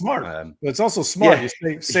do. It's smart. But it's also smart. Yeah.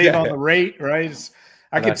 You save on the rate, right?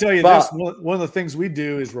 I can tell you this. One of the things we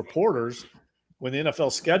do as reporters, when the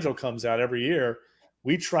NFL schedule comes out every year,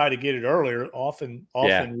 we try to get it earlier. Often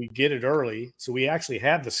we get it early. So we actually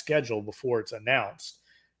have the schedule before it's announced.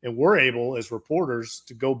 And we're able, as reporters,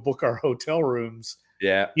 to go book our hotel rooms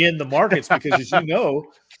in the markets because, as you know,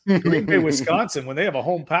 Green Bay, Wisconsin, when they have a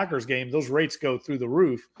home Packers game, those rates go through the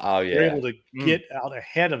roof. Oh, yeah. They're able to get out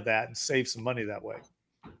ahead of that and save some money that way.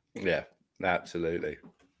 Yeah, absolutely.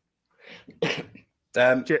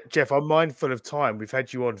 Jeff, I'm mindful of time. We've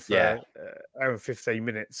had you on for hour and 15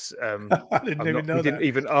 minutes. I didn't even know that. Didn't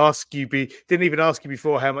even ask you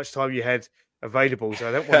before how much time you had available. So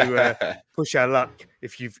I don't want to push our luck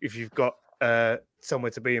if you've got somewhere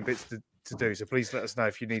to be and bits to do. So please let us know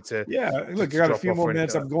if you need to. Yeah, look, I got a few more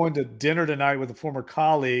minutes. I'm going to dinner tonight with a former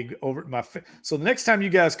colleague over at so the next time you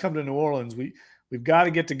guys come to New Orleans, we've got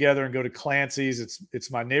to get together and go to Clancy's.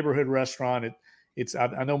 It's my neighborhood restaurant.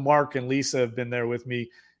 I know Mark and Lisa have been there with me.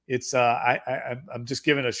 It's I'm just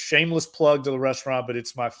giving a shameless plug to the restaurant, but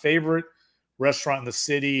it's my favorite restaurant in the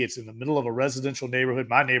city. It's in the middle of a residential neighborhood,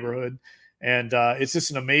 my neighborhood, and it's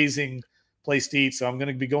just an amazing place to eat. So I'm going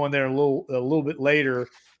to be going there a little bit later,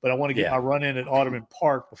 but I want to get my run in at Audubon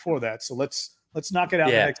Park before that. So let's knock it out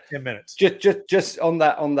in the next 10 minutes. Just on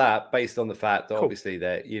that, based on the fact that obviously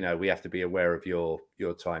that we have to be aware of your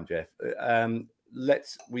time, Jeff.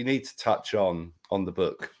 we need to touch on the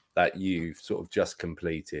book that you've sort of just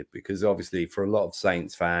completed, because obviously for a lot of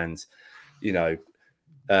Saints fans, you know,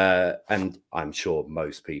 and I'm sure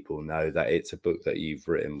most people know that it's a book that you've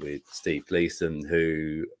written with Steve Gleason,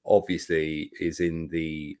 who obviously is in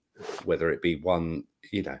the, whether it be one,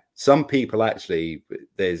 you know, some people actually,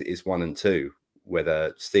 is 1 and 2,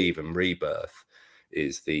 whether Steve and Rebirth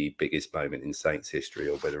is the biggest moment in Saints history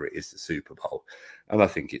or whether it is the Super Bowl. And I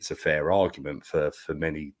think it's a fair argument for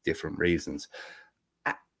many different reasons.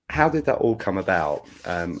 How did that all come about?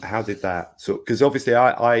 How did that sort? Because obviously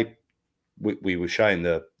we were showing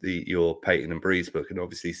your Peyton and Breeze book, and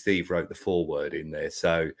obviously Steve wrote the foreword in there.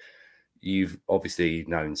 So you've obviously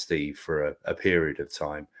known Steve for a period of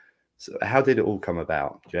time. So how did it all come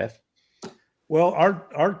about, Jeff? Well,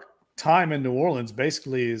 our time in New Orleans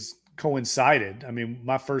basically is coincided. I mean,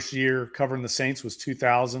 my first year covering the Saints was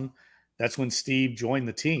 2000. That's when Steve joined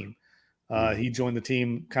the team. He joined the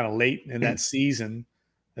team kind of late in that season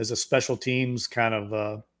as a special teams kind of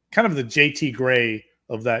the JT Gray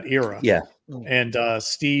of that era. Yeah. And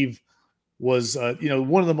Steve was,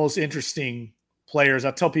 one of the most interesting players.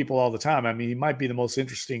 I tell people all the time, I mean, he might be the most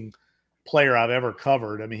interesting player I've ever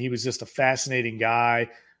covered. I mean, he was just a fascinating guy.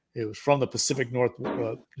 It was from the Pacific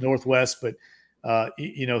Northwest, but,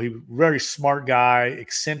 he was a very smart guy,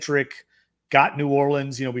 eccentric, got New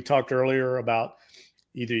Orleans. You know, we talked earlier about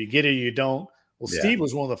either you get it or you don't. Well, Yeah. Steve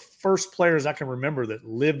was one of the first players I can remember that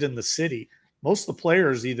lived in the city. Most of the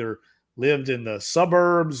players either lived in the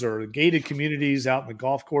suburbs or gated communities out in the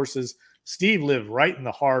golf courses. Steve lived right in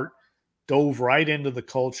the heart, dove right into the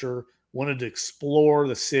culture, wanted to explore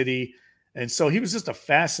the city. And so he was just a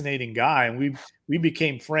fascinating guy. And we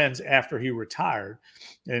became friends after he retired.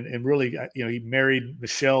 And really, he married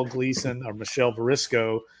Michelle Gleason or Michelle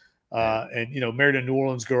Varisco, and married a New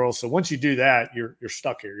Orleans girl. So once you do that, you're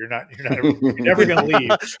stuck here. You're never going to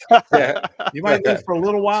leave. Yeah. You might leave for a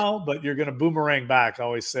little while, but you're going to boomerang back. I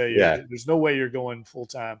always say, there's no way you're going full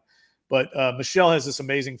time. But Michelle has this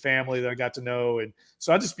amazing family that I got to know, and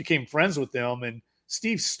so I just became friends with them. And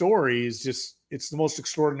Steve's story is it's the most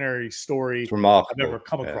extraordinary story I've ever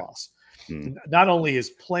come across. Not only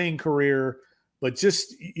his playing career, but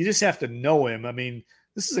you just have to know him. I mean,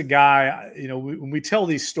 this is a guy, when we tell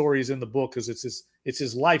these stories in the book, because it's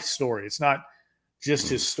his life story. It's not just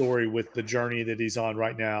his story with the journey that he's on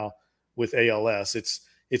right now with ALS.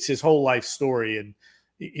 It's his whole life story. And,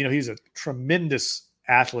 he's a tremendous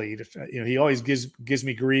athlete. He always gives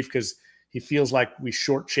me grief because he feels like we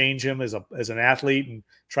shortchange him as an athlete and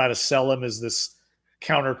try to sell him as this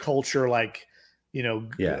counterculture, like,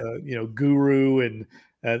 guru. And,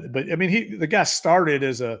 but I mean, the guy started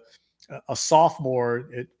as a sophomore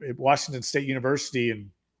at Washington State University and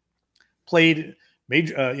played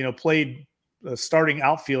starting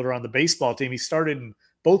outfielder on the baseball team. He started in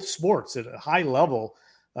both sports at a high level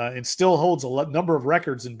and still holds a number of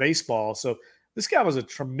records in baseball. So this guy was a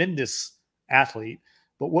tremendous athlete.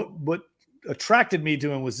 But what attracted me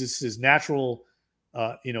to him was his natural,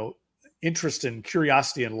 interest and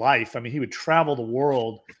curiosity in life. I mean, he would travel the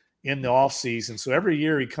world in the off season. So every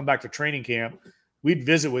year he'd come back to training camp. We'd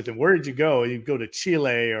visit with him. Where did you go? He'd go to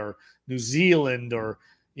Chile or New Zealand or,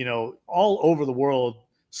 all over the world,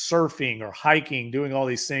 surfing or hiking, doing all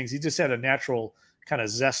these things. He just had a natural kind of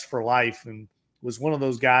zest for life and was one of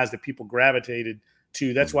those guys that people gravitated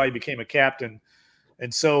to. That's why he became a captain.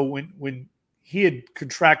 And so when he had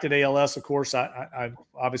contracted ALS, of course, I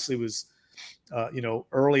obviously was,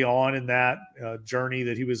 early on in that journey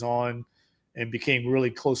that he was on, and became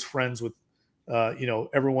really close friends with,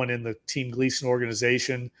 everyone in the Team Gleason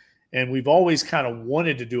organization. And we've always kind of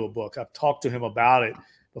wanted to do a book. I've talked to him about it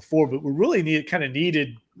before, but we really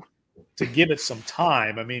needed to give it some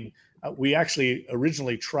time. I mean, we actually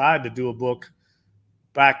originally tried to do a book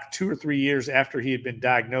back 2 or 3 years after he had been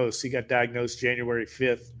diagnosed. He got diagnosed January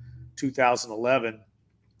 5th, 2011.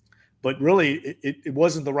 But really, it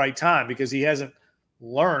wasn't the right time because he hasn't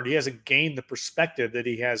gained the perspective that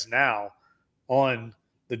he has now on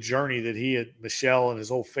the journey that Michelle and his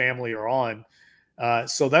whole family are on.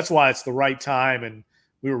 So that's why it's the right time. And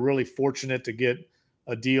we were really fortunate to get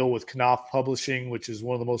a deal with Knopf Publishing, which is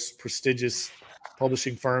one of the most prestigious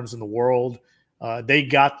publishing firms in the world. They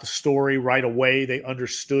got the story right away. They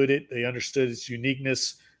understood it. They understood its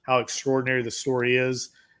uniqueness, how extraordinary the story is.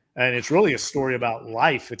 And it's really a story about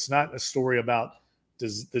life. It's not a story about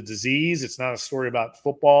the disease. It's not a story about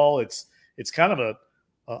football. It's kind of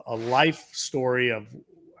a life story of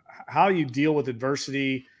how you deal with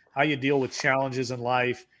adversity, how you deal with challenges in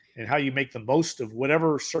life, and how you make the most of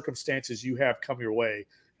whatever circumstances you have come your way.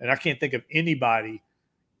 And I can't think of anybody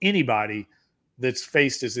that's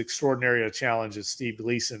faced as extraordinary a challenge as Steve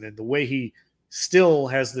Gleason, and the way he still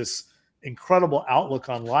has this incredible outlook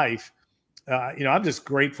on life. I'm just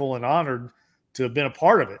grateful and honored to have been a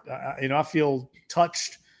part of it. I feel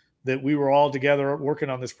touched that we were all together working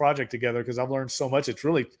on this project together, because I've learned so much. It's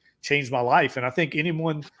really changed my life. And I think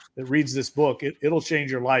anyone that reads this book, it'll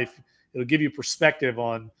change your life. It'll give you perspective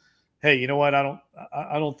on, hey, you know what?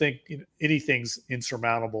 I don't think anything's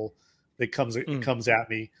insurmountable that comes at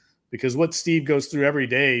me, because what Steve goes through every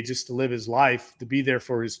day just to live his life, to be there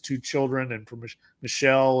for his 2 children and for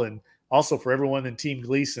Michelle, and also for everyone in Team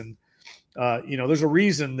Gleason. There's a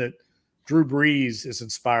reason that Drew Brees is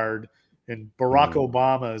inspired, and Barack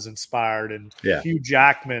Obama is inspired, and Hugh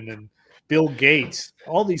Jackman and Bill Gates,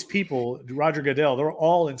 all these people, Roger Goodell, they're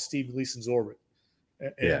all in Steve Gleason's orbit.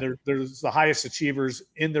 And they're the highest achievers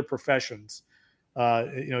in their professions.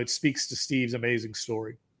 It speaks to Steve's amazing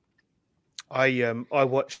story. I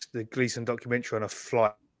watched the Gleason documentary on a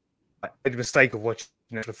flight. I made the mistake of watching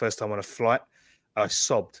it for the first time on a flight. I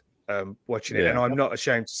sobbed watching it, and I'm not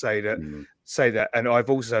ashamed to say that. And I've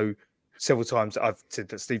also several times I've said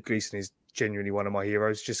that Steve Gleason is genuinely one of my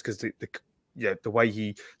heroes, just because the way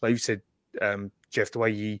he, like you said, Jeff, the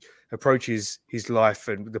way he approaches his life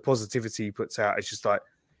and the positivity he puts out, it's just like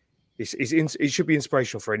it should be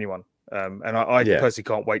inspirational for anyone. And I personally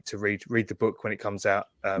can't wait to read the book when it comes out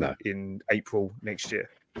in April next year.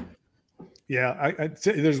 Yeah,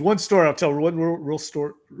 there's one story I'll tell. One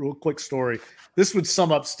real quick story. This would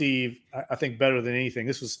sum up Steve, I think, better than anything.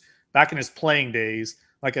 This was back in his playing days.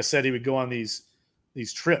 Like I said, he would go on these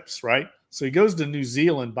trips, right? So he goes to New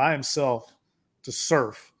Zealand by himself to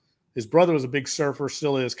surf. His brother was a big surfer,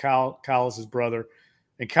 still is. Cal is his brother.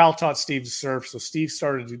 And Cal taught Steve to surf. So Steve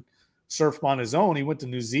started to surf on his own. He went to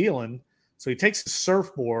New Zealand. So he takes his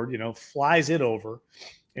surfboard, flies it over,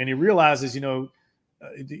 and he realizes,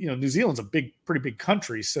 New Zealand's a pretty big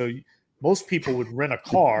country. So most people would rent a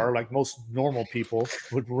car, like most normal people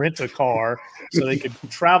would rent a car so they could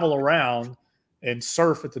travel around and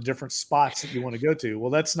surf at the different spots that you want to go to. Well,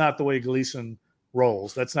 that's not the way Gleason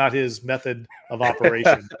rolls. That's not his method of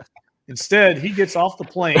operation. Instead, he gets off the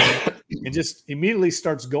plane and just immediately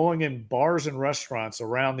starts going in bars and restaurants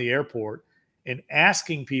around the airport and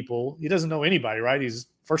asking people. He doesn't know anybody, right? He's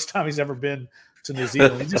first time he's ever been to New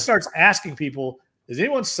Zealand. He just starts asking people, is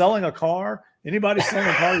anyone selling a car? Anybody selling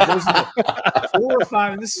a car? He goes into 4 or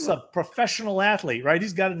 5, and this is a professional athlete, right?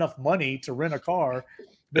 He's got enough money to rent a car,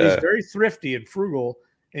 but he's very thrifty and frugal.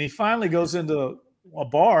 And he finally goes into a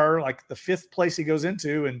bar, like the 5th place he goes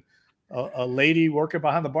into, and a lady working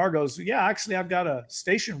behind the bar goes, yeah, actually, I've got a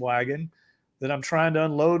station wagon that I'm trying to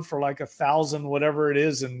unload for like 1,000, whatever it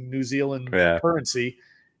is in New Zealand currency.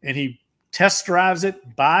 And he test drives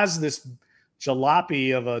it, buys this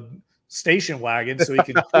jalopy of a station wagon so he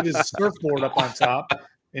can put his surfboard up on top,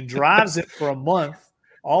 and drives it for a month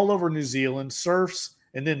all over New Zealand, surfs,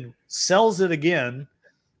 and then sells it again,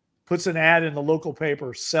 puts an ad in the local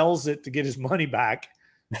paper, sells it to get his money back,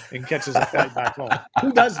 and catches a flight back home.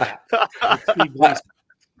 Who does that?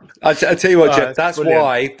 I tell you what, Jeff, that's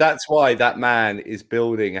why that man is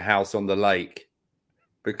building a house on the lake,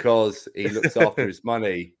 because he looks after his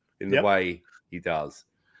money in the way he does.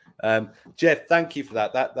 Jeff, thank you for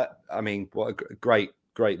that. That I mean, what a great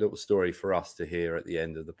little story for us to hear at the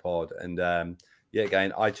end of the pod. And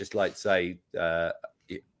again, I'd just like to say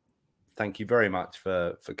thank you very much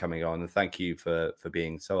for coming on, and thank you for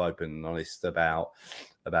being so open and honest about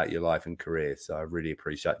your life and career. So I really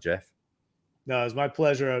appreciate it, Jeff. No, it was my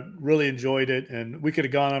pleasure. I really enjoyed it, and we could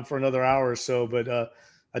have gone on for another hour or so, but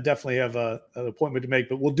I definitely have an appointment to make.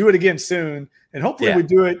 But we'll do it again soon, and hopefully we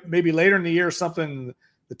do it maybe later in the year or something.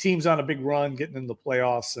 The team's on a big run, getting into the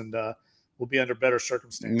playoffs, and we'll be under better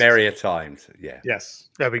circumstances. Merrier times, Yes.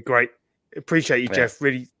 That'd be great. Appreciate you, Jeff.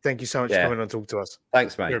 Really, thank you so much for coming on and talk to us.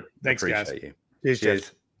 Thanks, mate. Sure. Thanks, appreciate guys. You. Cheers,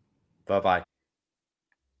 Jeff. Bye-bye.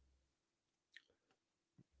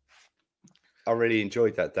 I really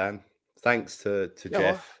enjoyed that, Dan. Thanks to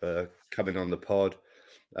Jeff for coming on the pod.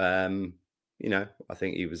 I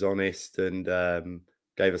think he was honest and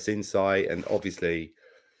gave us insight, and obviously,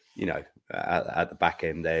 at the back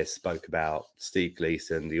end there, spoke about Steve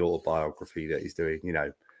Gleason, the autobiography that he's doing.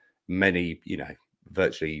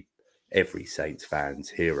 Virtually every Saints fan's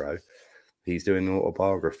hero. He's doing an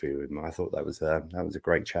autobiography with him. I thought that was a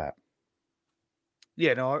great chat.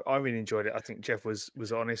 Yeah, no, I really enjoyed it. I think Jeff was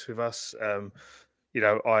honest with us.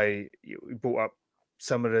 We brought up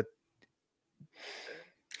some of the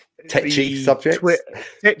tetchy subjects.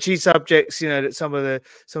 Tetchy subjects, that some of the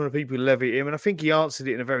people levy him, and I think he answered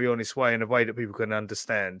it in a very honest way, in a way that people can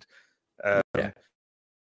understand.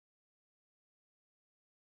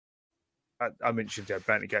 I mentioned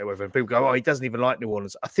Bounty Gate, whatever, and people go, "Oh, he doesn't even like New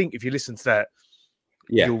Orleans." I think if you listen to that,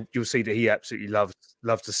 you'll see that he absolutely loves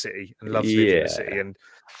the city and loves living in the city. And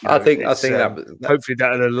I think that hopefully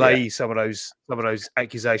that'll allay some of those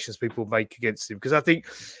accusations people make against him. Because I think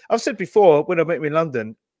I've said before when I met him in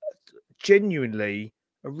London, genuinely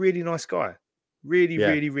a really nice guy, really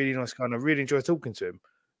nice guy, and I really enjoy talking to him.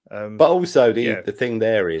 But also the thing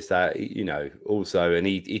there is that, also, and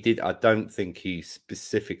he did, I don't think he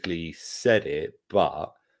specifically said it,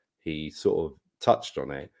 but he sort of touched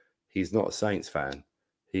on it. He's not a Saints fan.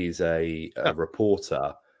 He's a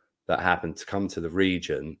reporter that happened to come to the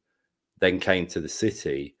region, then came to the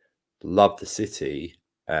city, loved the city,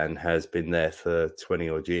 and has been there for 20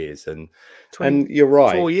 odd years. And you're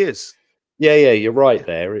right. 4 years. Yeah, you're right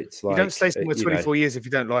there. It's like, you don't stay somewhere 24 years if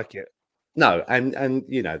you don't like it. No, and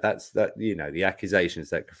that's the accusations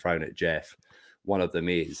that are thrown at Jeff. One of them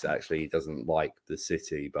is actually he doesn't like the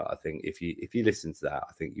city, but I think if you listen to that,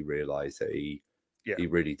 I think you realise that he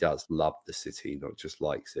really does love the city, not just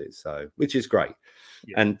likes it. So, which is great.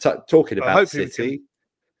 Yeah. And talking about the city,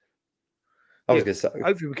 I was going to say,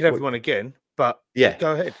 hopefully we can have him on again. But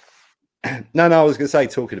go ahead. No, I was going to say,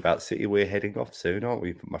 talking about city, we're heading off soon, aren't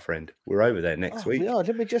we, my friend? We're over there next week. We are.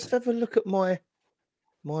 Let me just have a look at my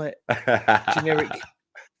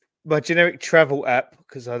generic travel app,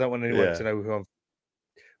 because I don't want anyone to know who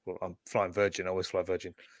I'm flying Virgin. I always fly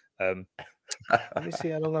Virgin. Let me see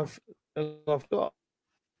how long I've got.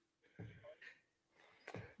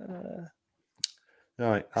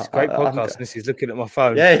 Right, it's great podcasting. This is looking at my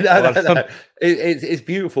phone. Yeah, no. It's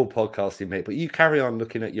beautiful podcasting, mate. But you carry on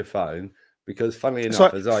looking at your phone, because, funnily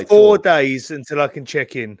enough, as I 4 days until I can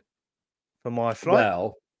check in for my flight.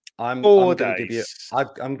 Well, I'm going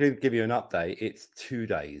to give you an update. It's 2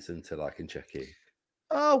 days until I can check in.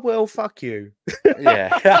 Oh well, fuck you. Yeah.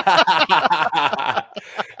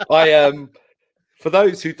 For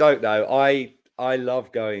those who don't know, I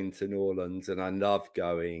love going to New Orleans and I love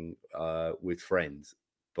going with friends,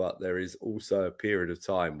 but there is also a period of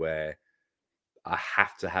time where I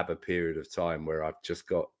have to have a period of time where I've just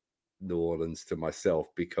got New Orleans to myself,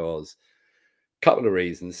 because couple of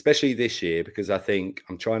reasons, especially this year, because I'm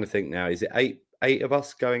trying to think now, is it eight of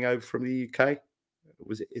us going over from the UK?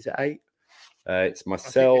 Is it 8? It's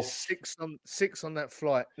myself. It's six on that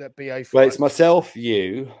flight, that BA flight. Well, it's myself,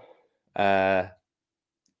 you, young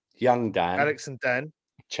Dan, Alex and Dan,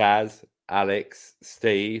 Chaz, Alex,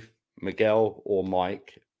 Steve, Miguel or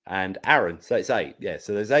Mike, and Aaron. So it's 8. Yeah,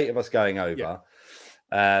 so there's 8 of us going over.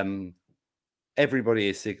 Yeah. Everybody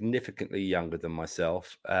is significantly younger than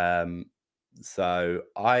myself. So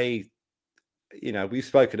we've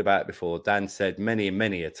spoken about it before. Dan said many and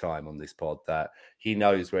many a time on this pod that he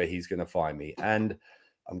knows where he's going to find me. And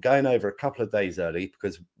I'm going over a couple of days early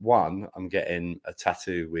because, one, I'm getting a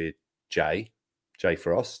tattoo with Jay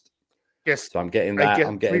Frost. Yes. So I'm getting that.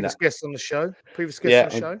 Previous guest on the show.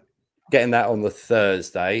 Getting that on the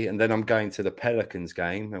Thursday. And then I'm going to the Pelicans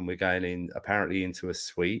game, and we're going apparently into a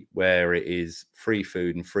suite where it is free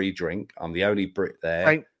food and free drink. I'm the only Brit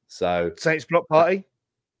there. So Saints block party.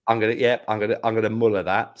 I'm gonna muller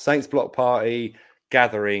that. Saints block party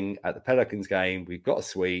gathering at the Pelicans game. We've got a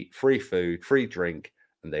suite, free food, free drink,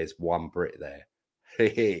 and there's one Brit there.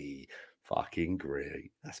 Hey, fucking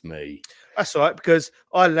great. That's me. That's all right, because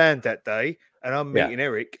I land that day and I'm meeting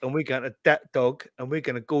Eric, and we're going to Dat Dog, and we're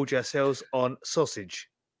going to gorge ourselves on sausage.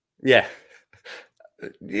 Yeah.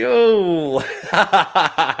 Yo.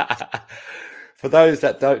 For those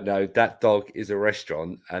that don't know, Dat Dog is a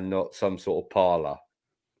restaurant and not some sort of parlor.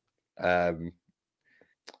 I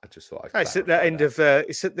just thought I'd it's at that end of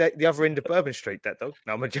it's at the other end of Bourbon Street. Dat Dog.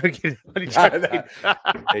 No, I'm joking. You're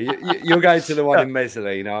going to the one in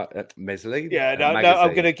Mezzanine, Mezzanine. Yeah, no.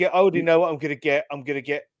 I'm gonna get. I already know what I'm gonna get. I'm gonna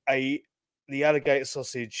get the alligator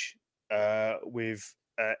sausage with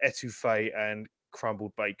etouffee and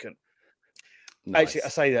crumbled bacon. Nice. Actually, I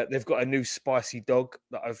say that they've got a new spicy dog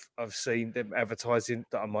that I've seen them advertising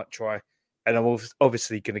that I might try, and I'm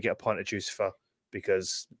obviously going to get a pint of Jucifer,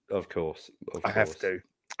 because of course I have to.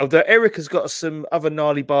 Although Eric has got some other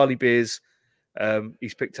gnarly barley beers,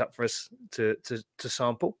 he's picked up for us to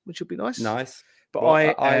sample, which will be nice. Nice. But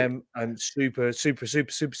well, I'm super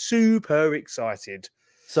excited.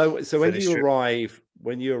 So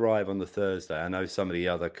when you arrive on the Thursday, I know some of the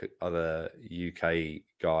other UK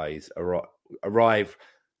guys arrive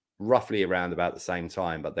roughly around about the same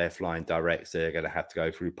time, but they're flying direct, so they're going to have to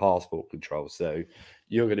go through passport control. So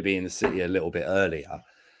you're going to be in the city a little bit earlier.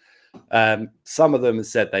 Some of them have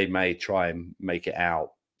said they may try and make it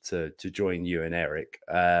out to join you and Eric.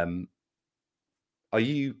 Are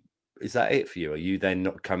you is that it for you? Are you then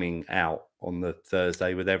not coming out on the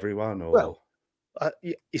Thursday with everyone? Or Well,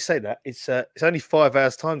 you say that it's only 5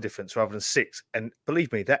 hours time difference rather than 6, and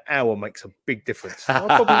believe me, that hour makes a big difference. I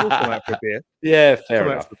probably will come out for a beer. Yeah, fair Come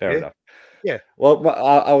out enough. for a Fair beer. enough. Yeah. Well,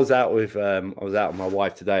 I was out with my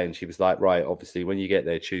wife today, and she was like, "Right, obviously, when you get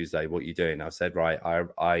there Tuesday, what are you doing?" I said, "Right,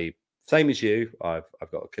 I same as you. I've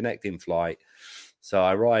got a connecting flight, so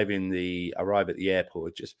I arrive at the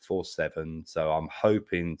airport just before 7. So I'm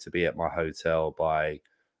hoping to be at my hotel by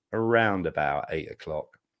around about 8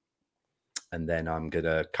 o'clock, and then I'm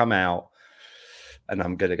gonna come out." And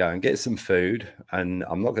I'm going to go and get some food. And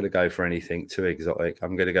I'm not going to go for anything too exotic.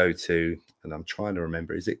 I'm going to go to, and I'm trying to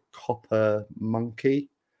remember, is it Copper Monkey?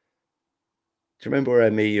 Do you remember where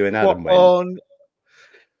me, you, and Adam went?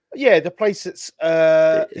 Yeah, the place that's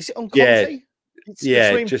is it on Yeah, Comfy? It's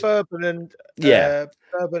yeah, between Bourbon and yeah.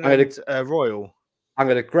 Royal. I'm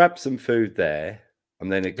going to grab some food there, and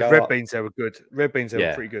then The red beans there were good. Red beans there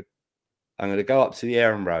were pretty good. I'm going to go up to the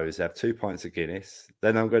Aaron Rose, have 2 pints of Guinness.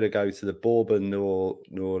 Then I'm going to go to the Bourbon New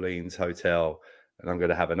Orleans Hotel, and I'm going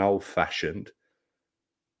to have an old fashioned.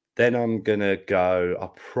 Then I'm going to go,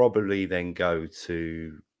 I'll probably then go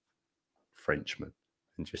to Frenchman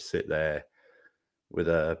and just sit there with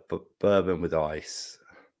a bourbon with ice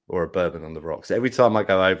or a bourbon on the rocks. Every time I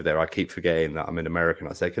go over there, I keep forgetting that I'm an American.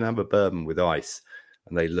 I say, "Can I have a bourbon with ice?"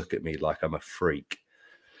 And they look at me like I'm a freak.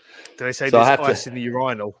 Do they say there's ice in the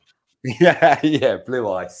urinal? Yeah, blue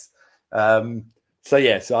ice. So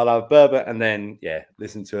I'll have bourbon and then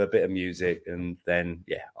listen to a bit of music, and then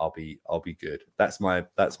I'll be good. That's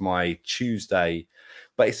my Tuesday,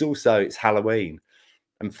 but it's Halloween,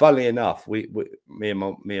 and funnily enough, me and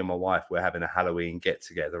my wife, we're having a Halloween get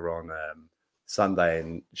together on Sunday,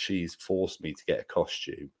 and she's forced me to get a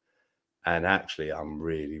costume, and actually I'm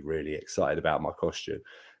really, really excited about my costume.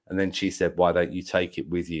 And then she said, "Why don't you take it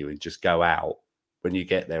with you and just go out when you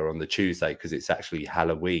get there on the Tuesday, because it's actually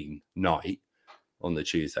Halloween night on the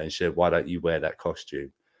Tuesday." And she said, "Why don't you wear that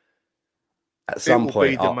costume?" At some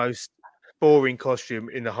point, be the most boring costume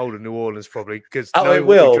in the whole of New Orleans, probably, because it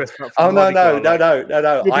will. No.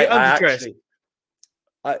 You'll be underdressed.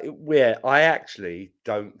 I actually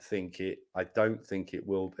don't think it. I don't think it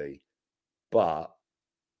will be, but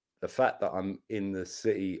the fact that I'm in the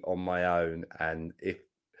city on my own, and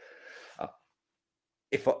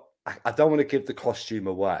if I don't want to give the costume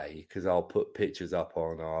away, because I'll put pictures up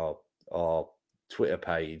on our Twitter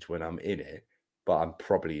page when I'm in it, but I'm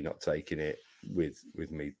probably not taking it with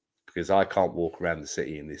me, because I can't walk around the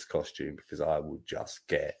city in this costume, because I will just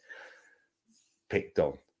get picked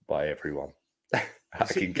on by everyone. I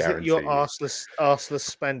can guarantee your arseless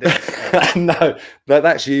spandex. No,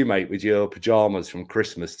 that's you, mate, with your pajamas from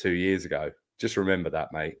Christmas 2 years ago. Just remember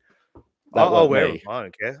that, mate. I'll wear them. I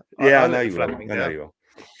don't care. Yeah, I know you will. I know you will.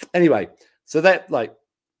 Anyway, so that, like,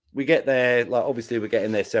 we get there, like, obviously we're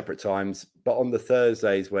getting there separate times, but on the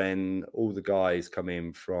Thursdays when all the guys come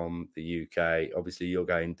in from the UK, obviously you're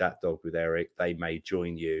going Dat Dog with Eric, they may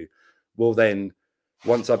join you. Well, then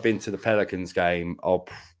once I've been to the Pelicans game,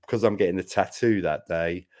 because I'm getting a tattoo that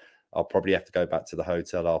day, I'll probably have to go back to the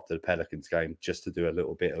hotel after the Pelicans game just to do a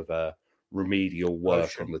little bit of remedial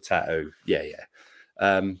work on the tattoo. Yeah.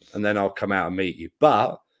 And then I'll come out and meet you.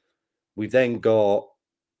 But we've then got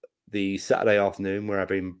the Saturday afternoon, we're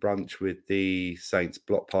having brunch with the Saints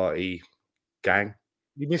block party gang.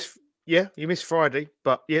 You missed Friday,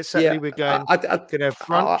 but Saturday we're going to have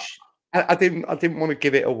brunch. I didn't want to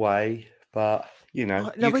give it away, but we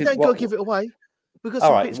don't got to give it away. We've got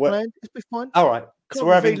some bits planned. It's be fine. All right, so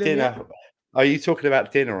we're having dinner. Yet. Are you talking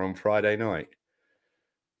about dinner on Friday night?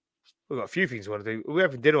 We've got a few things we want to do. We're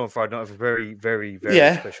having dinner on Friday night for a very, very, very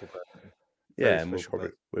special person.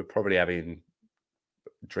 And we're probably having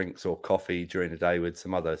drinks or coffee during the day with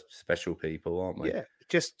some other special people, aren't we? Yeah,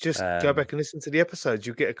 just go back and listen to the episodes.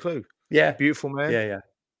 You'll get a clue. Yeah, beautiful man. Yeah,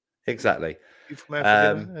 exactly. Beautiful man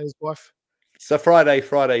for dinner and his wife. So Friday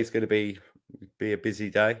is going to be a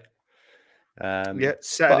busy day.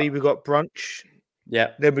 Saturday we've got brunch.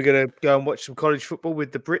 Yeah, then we're going to go and watch some college football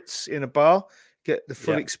with the Brits in a bar, get the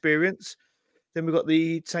full experience. Then we've got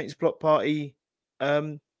the Saints block party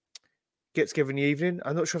get together in the evening.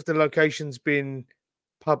 I'm not sure if the location's been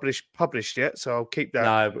published yet, so I'll keep that.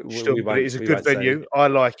 No, but it is a good venue. I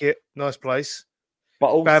like it. Nice place.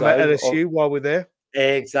 But also Bama LSU while we're there.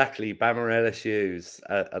 Exactly, Bama LSU's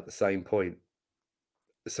at the same point.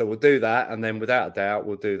 So we'll do that, and then without a doubt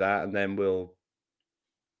we'll do that, and then we'll,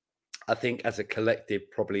 I think, as a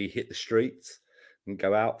collective, probably hit the streets and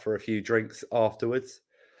go out for a few drinks afterwards.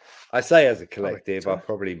 I say as a collective, I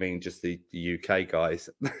probably mean just the UK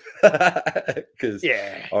guys, because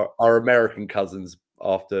our American cousins,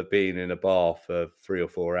 after being in a bar for 3 or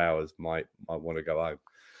 4 hours might want to go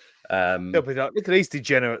home. They'll be like, look at these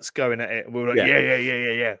degenerates going at it. And we're like, Yeah.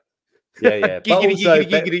 yeah. But also,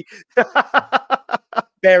 giggity.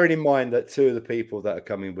 bearing in mind that 2 of the people that are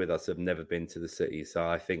coming with us have never been to the city, so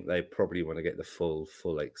I think they probably want to get the full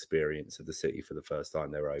experience of the city for the first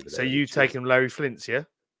time they're over there. So you taking Larry Flint's, yeah?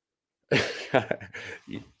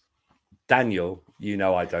 Daniel, you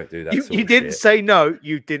know I don't do that. You didn't say no.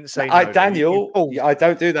 You didn't say no. Daniel, I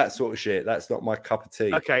don't do that sort of shit. That's not my cup of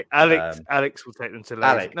tea. Okay, Alex will take them to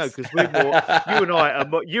Larry. No, because we're more.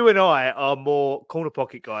 You and I are more corner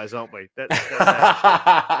pocket guys, aren't we? That's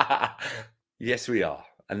Yes, we are.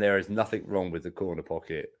 And there is nothing wrong with the corner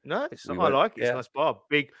pocket. No, it's not. I like it. It's a nice bar.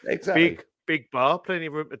 Big bar, plenty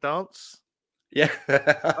of room to dance. Yeah.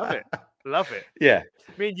 Love it. Yeah.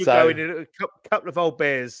 Me and you going in a couple of old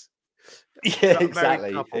bears. Yeah,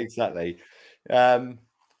 exactly. And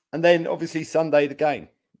then obviously Sunday the game.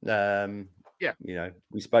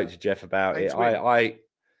 We spoke to Jeff about it.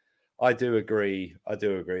 I do agree.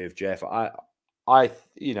 With Jeff.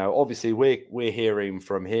 Obviously we're hearing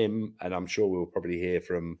from him, and I'm sure we'll probably hear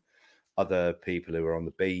from other people who are on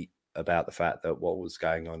the beat about the fact that what was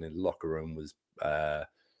going on in the locker room was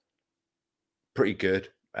pretty good,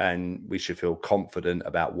 and we should feel confident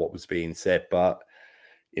about what was being said. But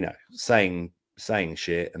saying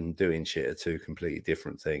shit and doing shit are 2 completely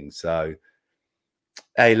different things. So,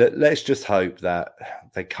 hey, let's just hope that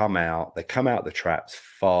they come out the traps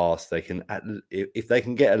fast. They can, if they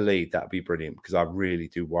can get a lead, that'd be brilliant, because I really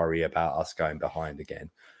do worry about us going behind again.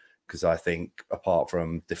 Because I think, apart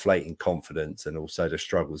from deflating confidence and also the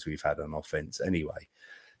struggles we've had on offense anyway,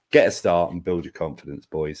 get a start and build your confidence,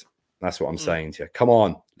 boys. That's what I'm saying to you. Come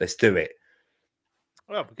on, let's do it.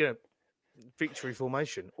 Well, we're going to victory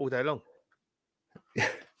formation all day long.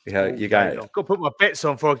 Yeah, you got it. I've got to put my bets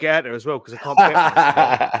on before I get out there as well, because I can't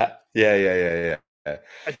bet. Yeah.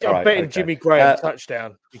 I'm betting Jimmy Graham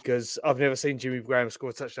touchdown, because I've never seen Jimmy Graham score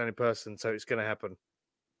a touchdown in person, so it's going to happen.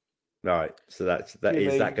 All right, so that's going to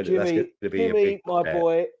be Jimmy, a big my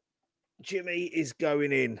boy. Jimmy is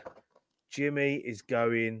going in.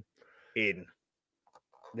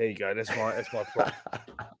 There you go. That's my prop.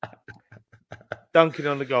 Duncan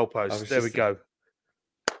on the goalpost. There we go.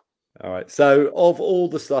 All right. So, of all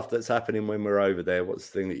the stuff that's happening when we're over there, what's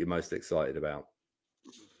the thing that you're most excited about?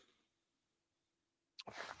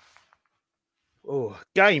 Oh,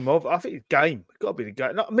 I think game. Got to be the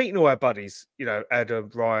game. Not meeting all our buddies. Adam,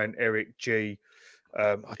 Ryan, Eric, G.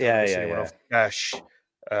 Off Dash.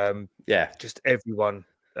 Just everyone.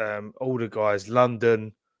 All the guys.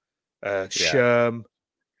 London. Sherm.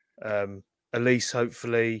 Elise,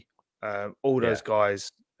 hopefully. All those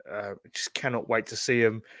guys. Just cannot wait to see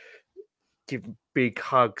them. Give big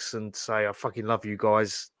hugs and say, I fucking love you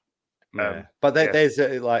guys. But there's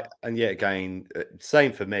and yet again,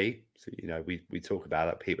 same for me. So, we talk about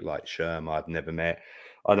it. People like Sherm, I've never met.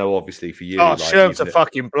 I know, obviously, for you. Sherm's a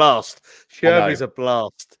fucking blast. Sherm is a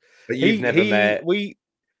blast. But you've never met. He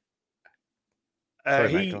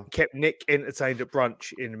kept Nick entertained at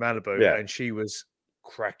brunch in Malibu, and she was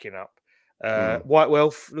cracking up. White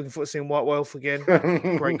Wealth, looking forward to seeing White Wealth again.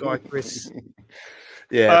 Great guy, Chris.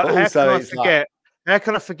 Yeah, but also how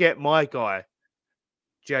can I forget my guy,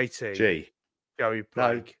 JT? Joey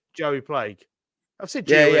Plague. No. Joey Plague. I've said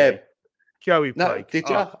G. Yeah. Joey Plague. Did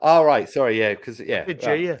you? Oh, right. Sorry, because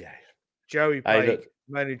Joey Plague,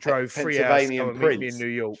 man who drove 3 hours to come and meet me in New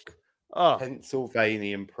York.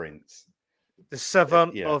 Pennsylvania Prince. The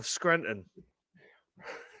savant of Scranton.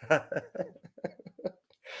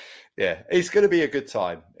 Yeah, it's going to be a good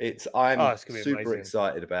time. I'm super amazing.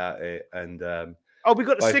 excited about it, and we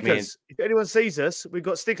got the stickers. If anyone sees us, we've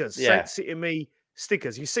got stickers. Saint City and Me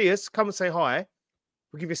stickers. You see us, come and say hi.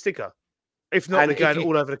 We'll give you a sticker. If not, they're going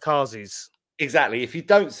all over the carsies. Exactly. If you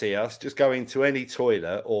don't see us, just go into any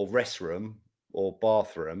toilet or restroom or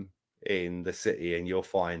bathroom in the city, and you'll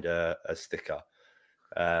find a sticker.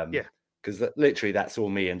 Because literally, that's all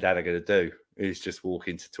me and Dad are going to do. Is just walk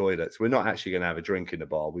into toilets. We're not actually going to have a drink in the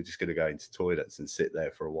bar. We're just going to go into toilets and sit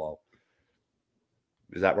there for a while.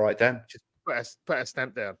 Is that right, Dan? Just put a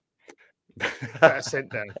stamp down. Put a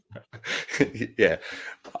cent down. Yeah.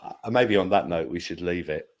 Maybe on that note, we should leave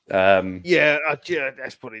it. That's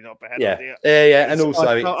probably not a bad idea. Yeah. And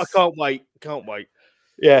also, I can't wait. Can't wait.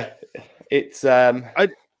 Yeah. It's I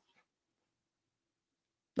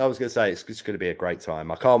was going to say, it's just going to be a great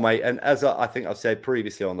time. I can't wait. And as I think I've said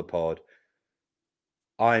previously on the pod,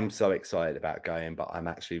 I'm so excited about going, but I'm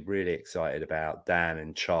actually really excited about Dan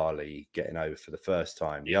and Charlie getting over for the first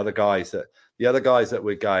time. The other guys that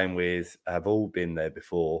we're going with have all been there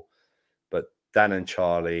before, but Dan and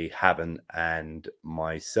Charlie haven't, and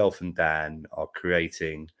myself and Dan are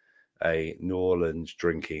creating a New Orleans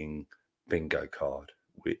drinking bingo card,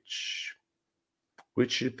 which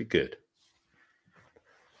should be good.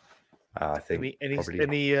 I think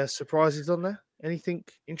any surprises on there? Anything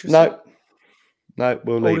interesting? No,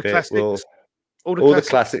 we'll All leave the it. classics. All the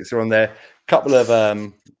classics are on there. Couple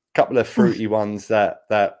of fruity ones that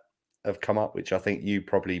have come up, which I think you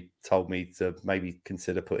probably told me to maybe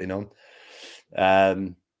consider putting on.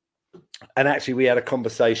 And actually, we had a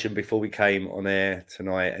conversation before we came on air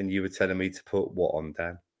tonight, and you were telling me to put what on,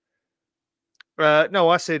 Dan? No,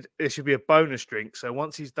 I said there should be a bonus drink. So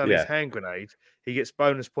once he's done his hand grenade, he gets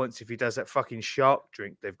bonus points if he does that fucking shark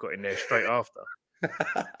drink they've got in there straight after.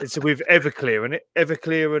 It's with Everclear in it,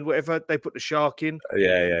 Everclear and whatever they put the shark in.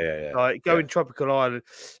 Yeah. Like go in Tropical Island.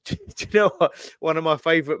 Do you know what? One of my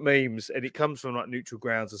favourite memes, and it comes from like Neutral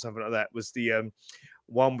Grounds or something like that, was the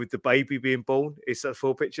one with the baby being born. It's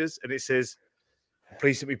 4 pictures, and it says,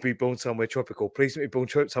 "Please let me be born somewhere tropical. Please let me be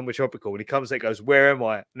born somewhere tropical." And he comes there and goes, "Where am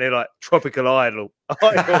I?" And they're like, "Tropical Island." They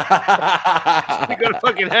got a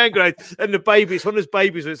fucking hand grenade, and the baby, it's one of those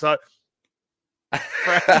babies where it's like.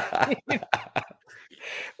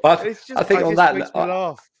 I think on that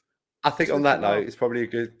note, it's probably a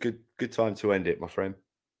good time to end it, my friend.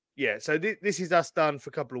 Yeah, so this is us done for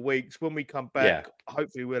a couple of weeks. When we come back,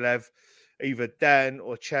 hopefully we'll have either Dan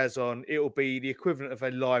or Chaz on. It'll be the equivalent of a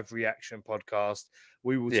live reaction podcast.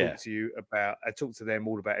 We will talk to you about, talk to them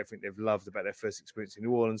all about everything they've loved about their first experience in New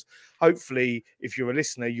Orleans. Hopefully, if you're a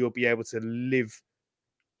listener, you'll be able to live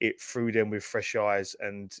it through them with fresh eyes.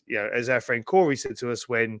 And, you know, as our friend Corey said to us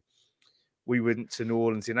when we went to New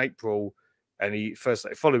Orleans in April and he first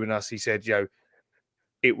started following us, he said,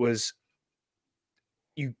 it was,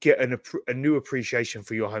 you get a new appreciation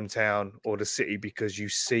for your hometown or the city because you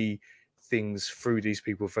see things through these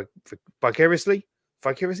people vicariously.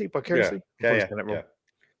 Yeah.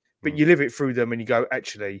 But you live it through them and you go,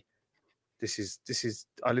 actually, this is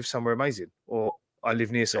I live somewhere amazing, or I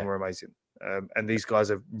live near somewhere amazing. And these guys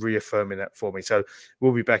are reaffirming that for me. So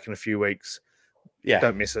we'll be back in a few weeks. Yeah.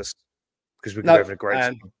 Don't miss us because we're having a great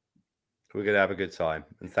time. We're going to have a good time.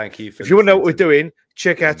 And thank you for if you want to know what we're doing,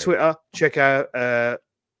 check our Twitter, check out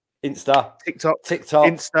Insta, TikTok,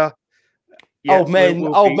 Insta. Yeah, old men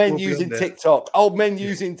using TikTok. Old men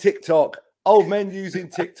using TikTok.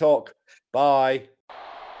 Bye.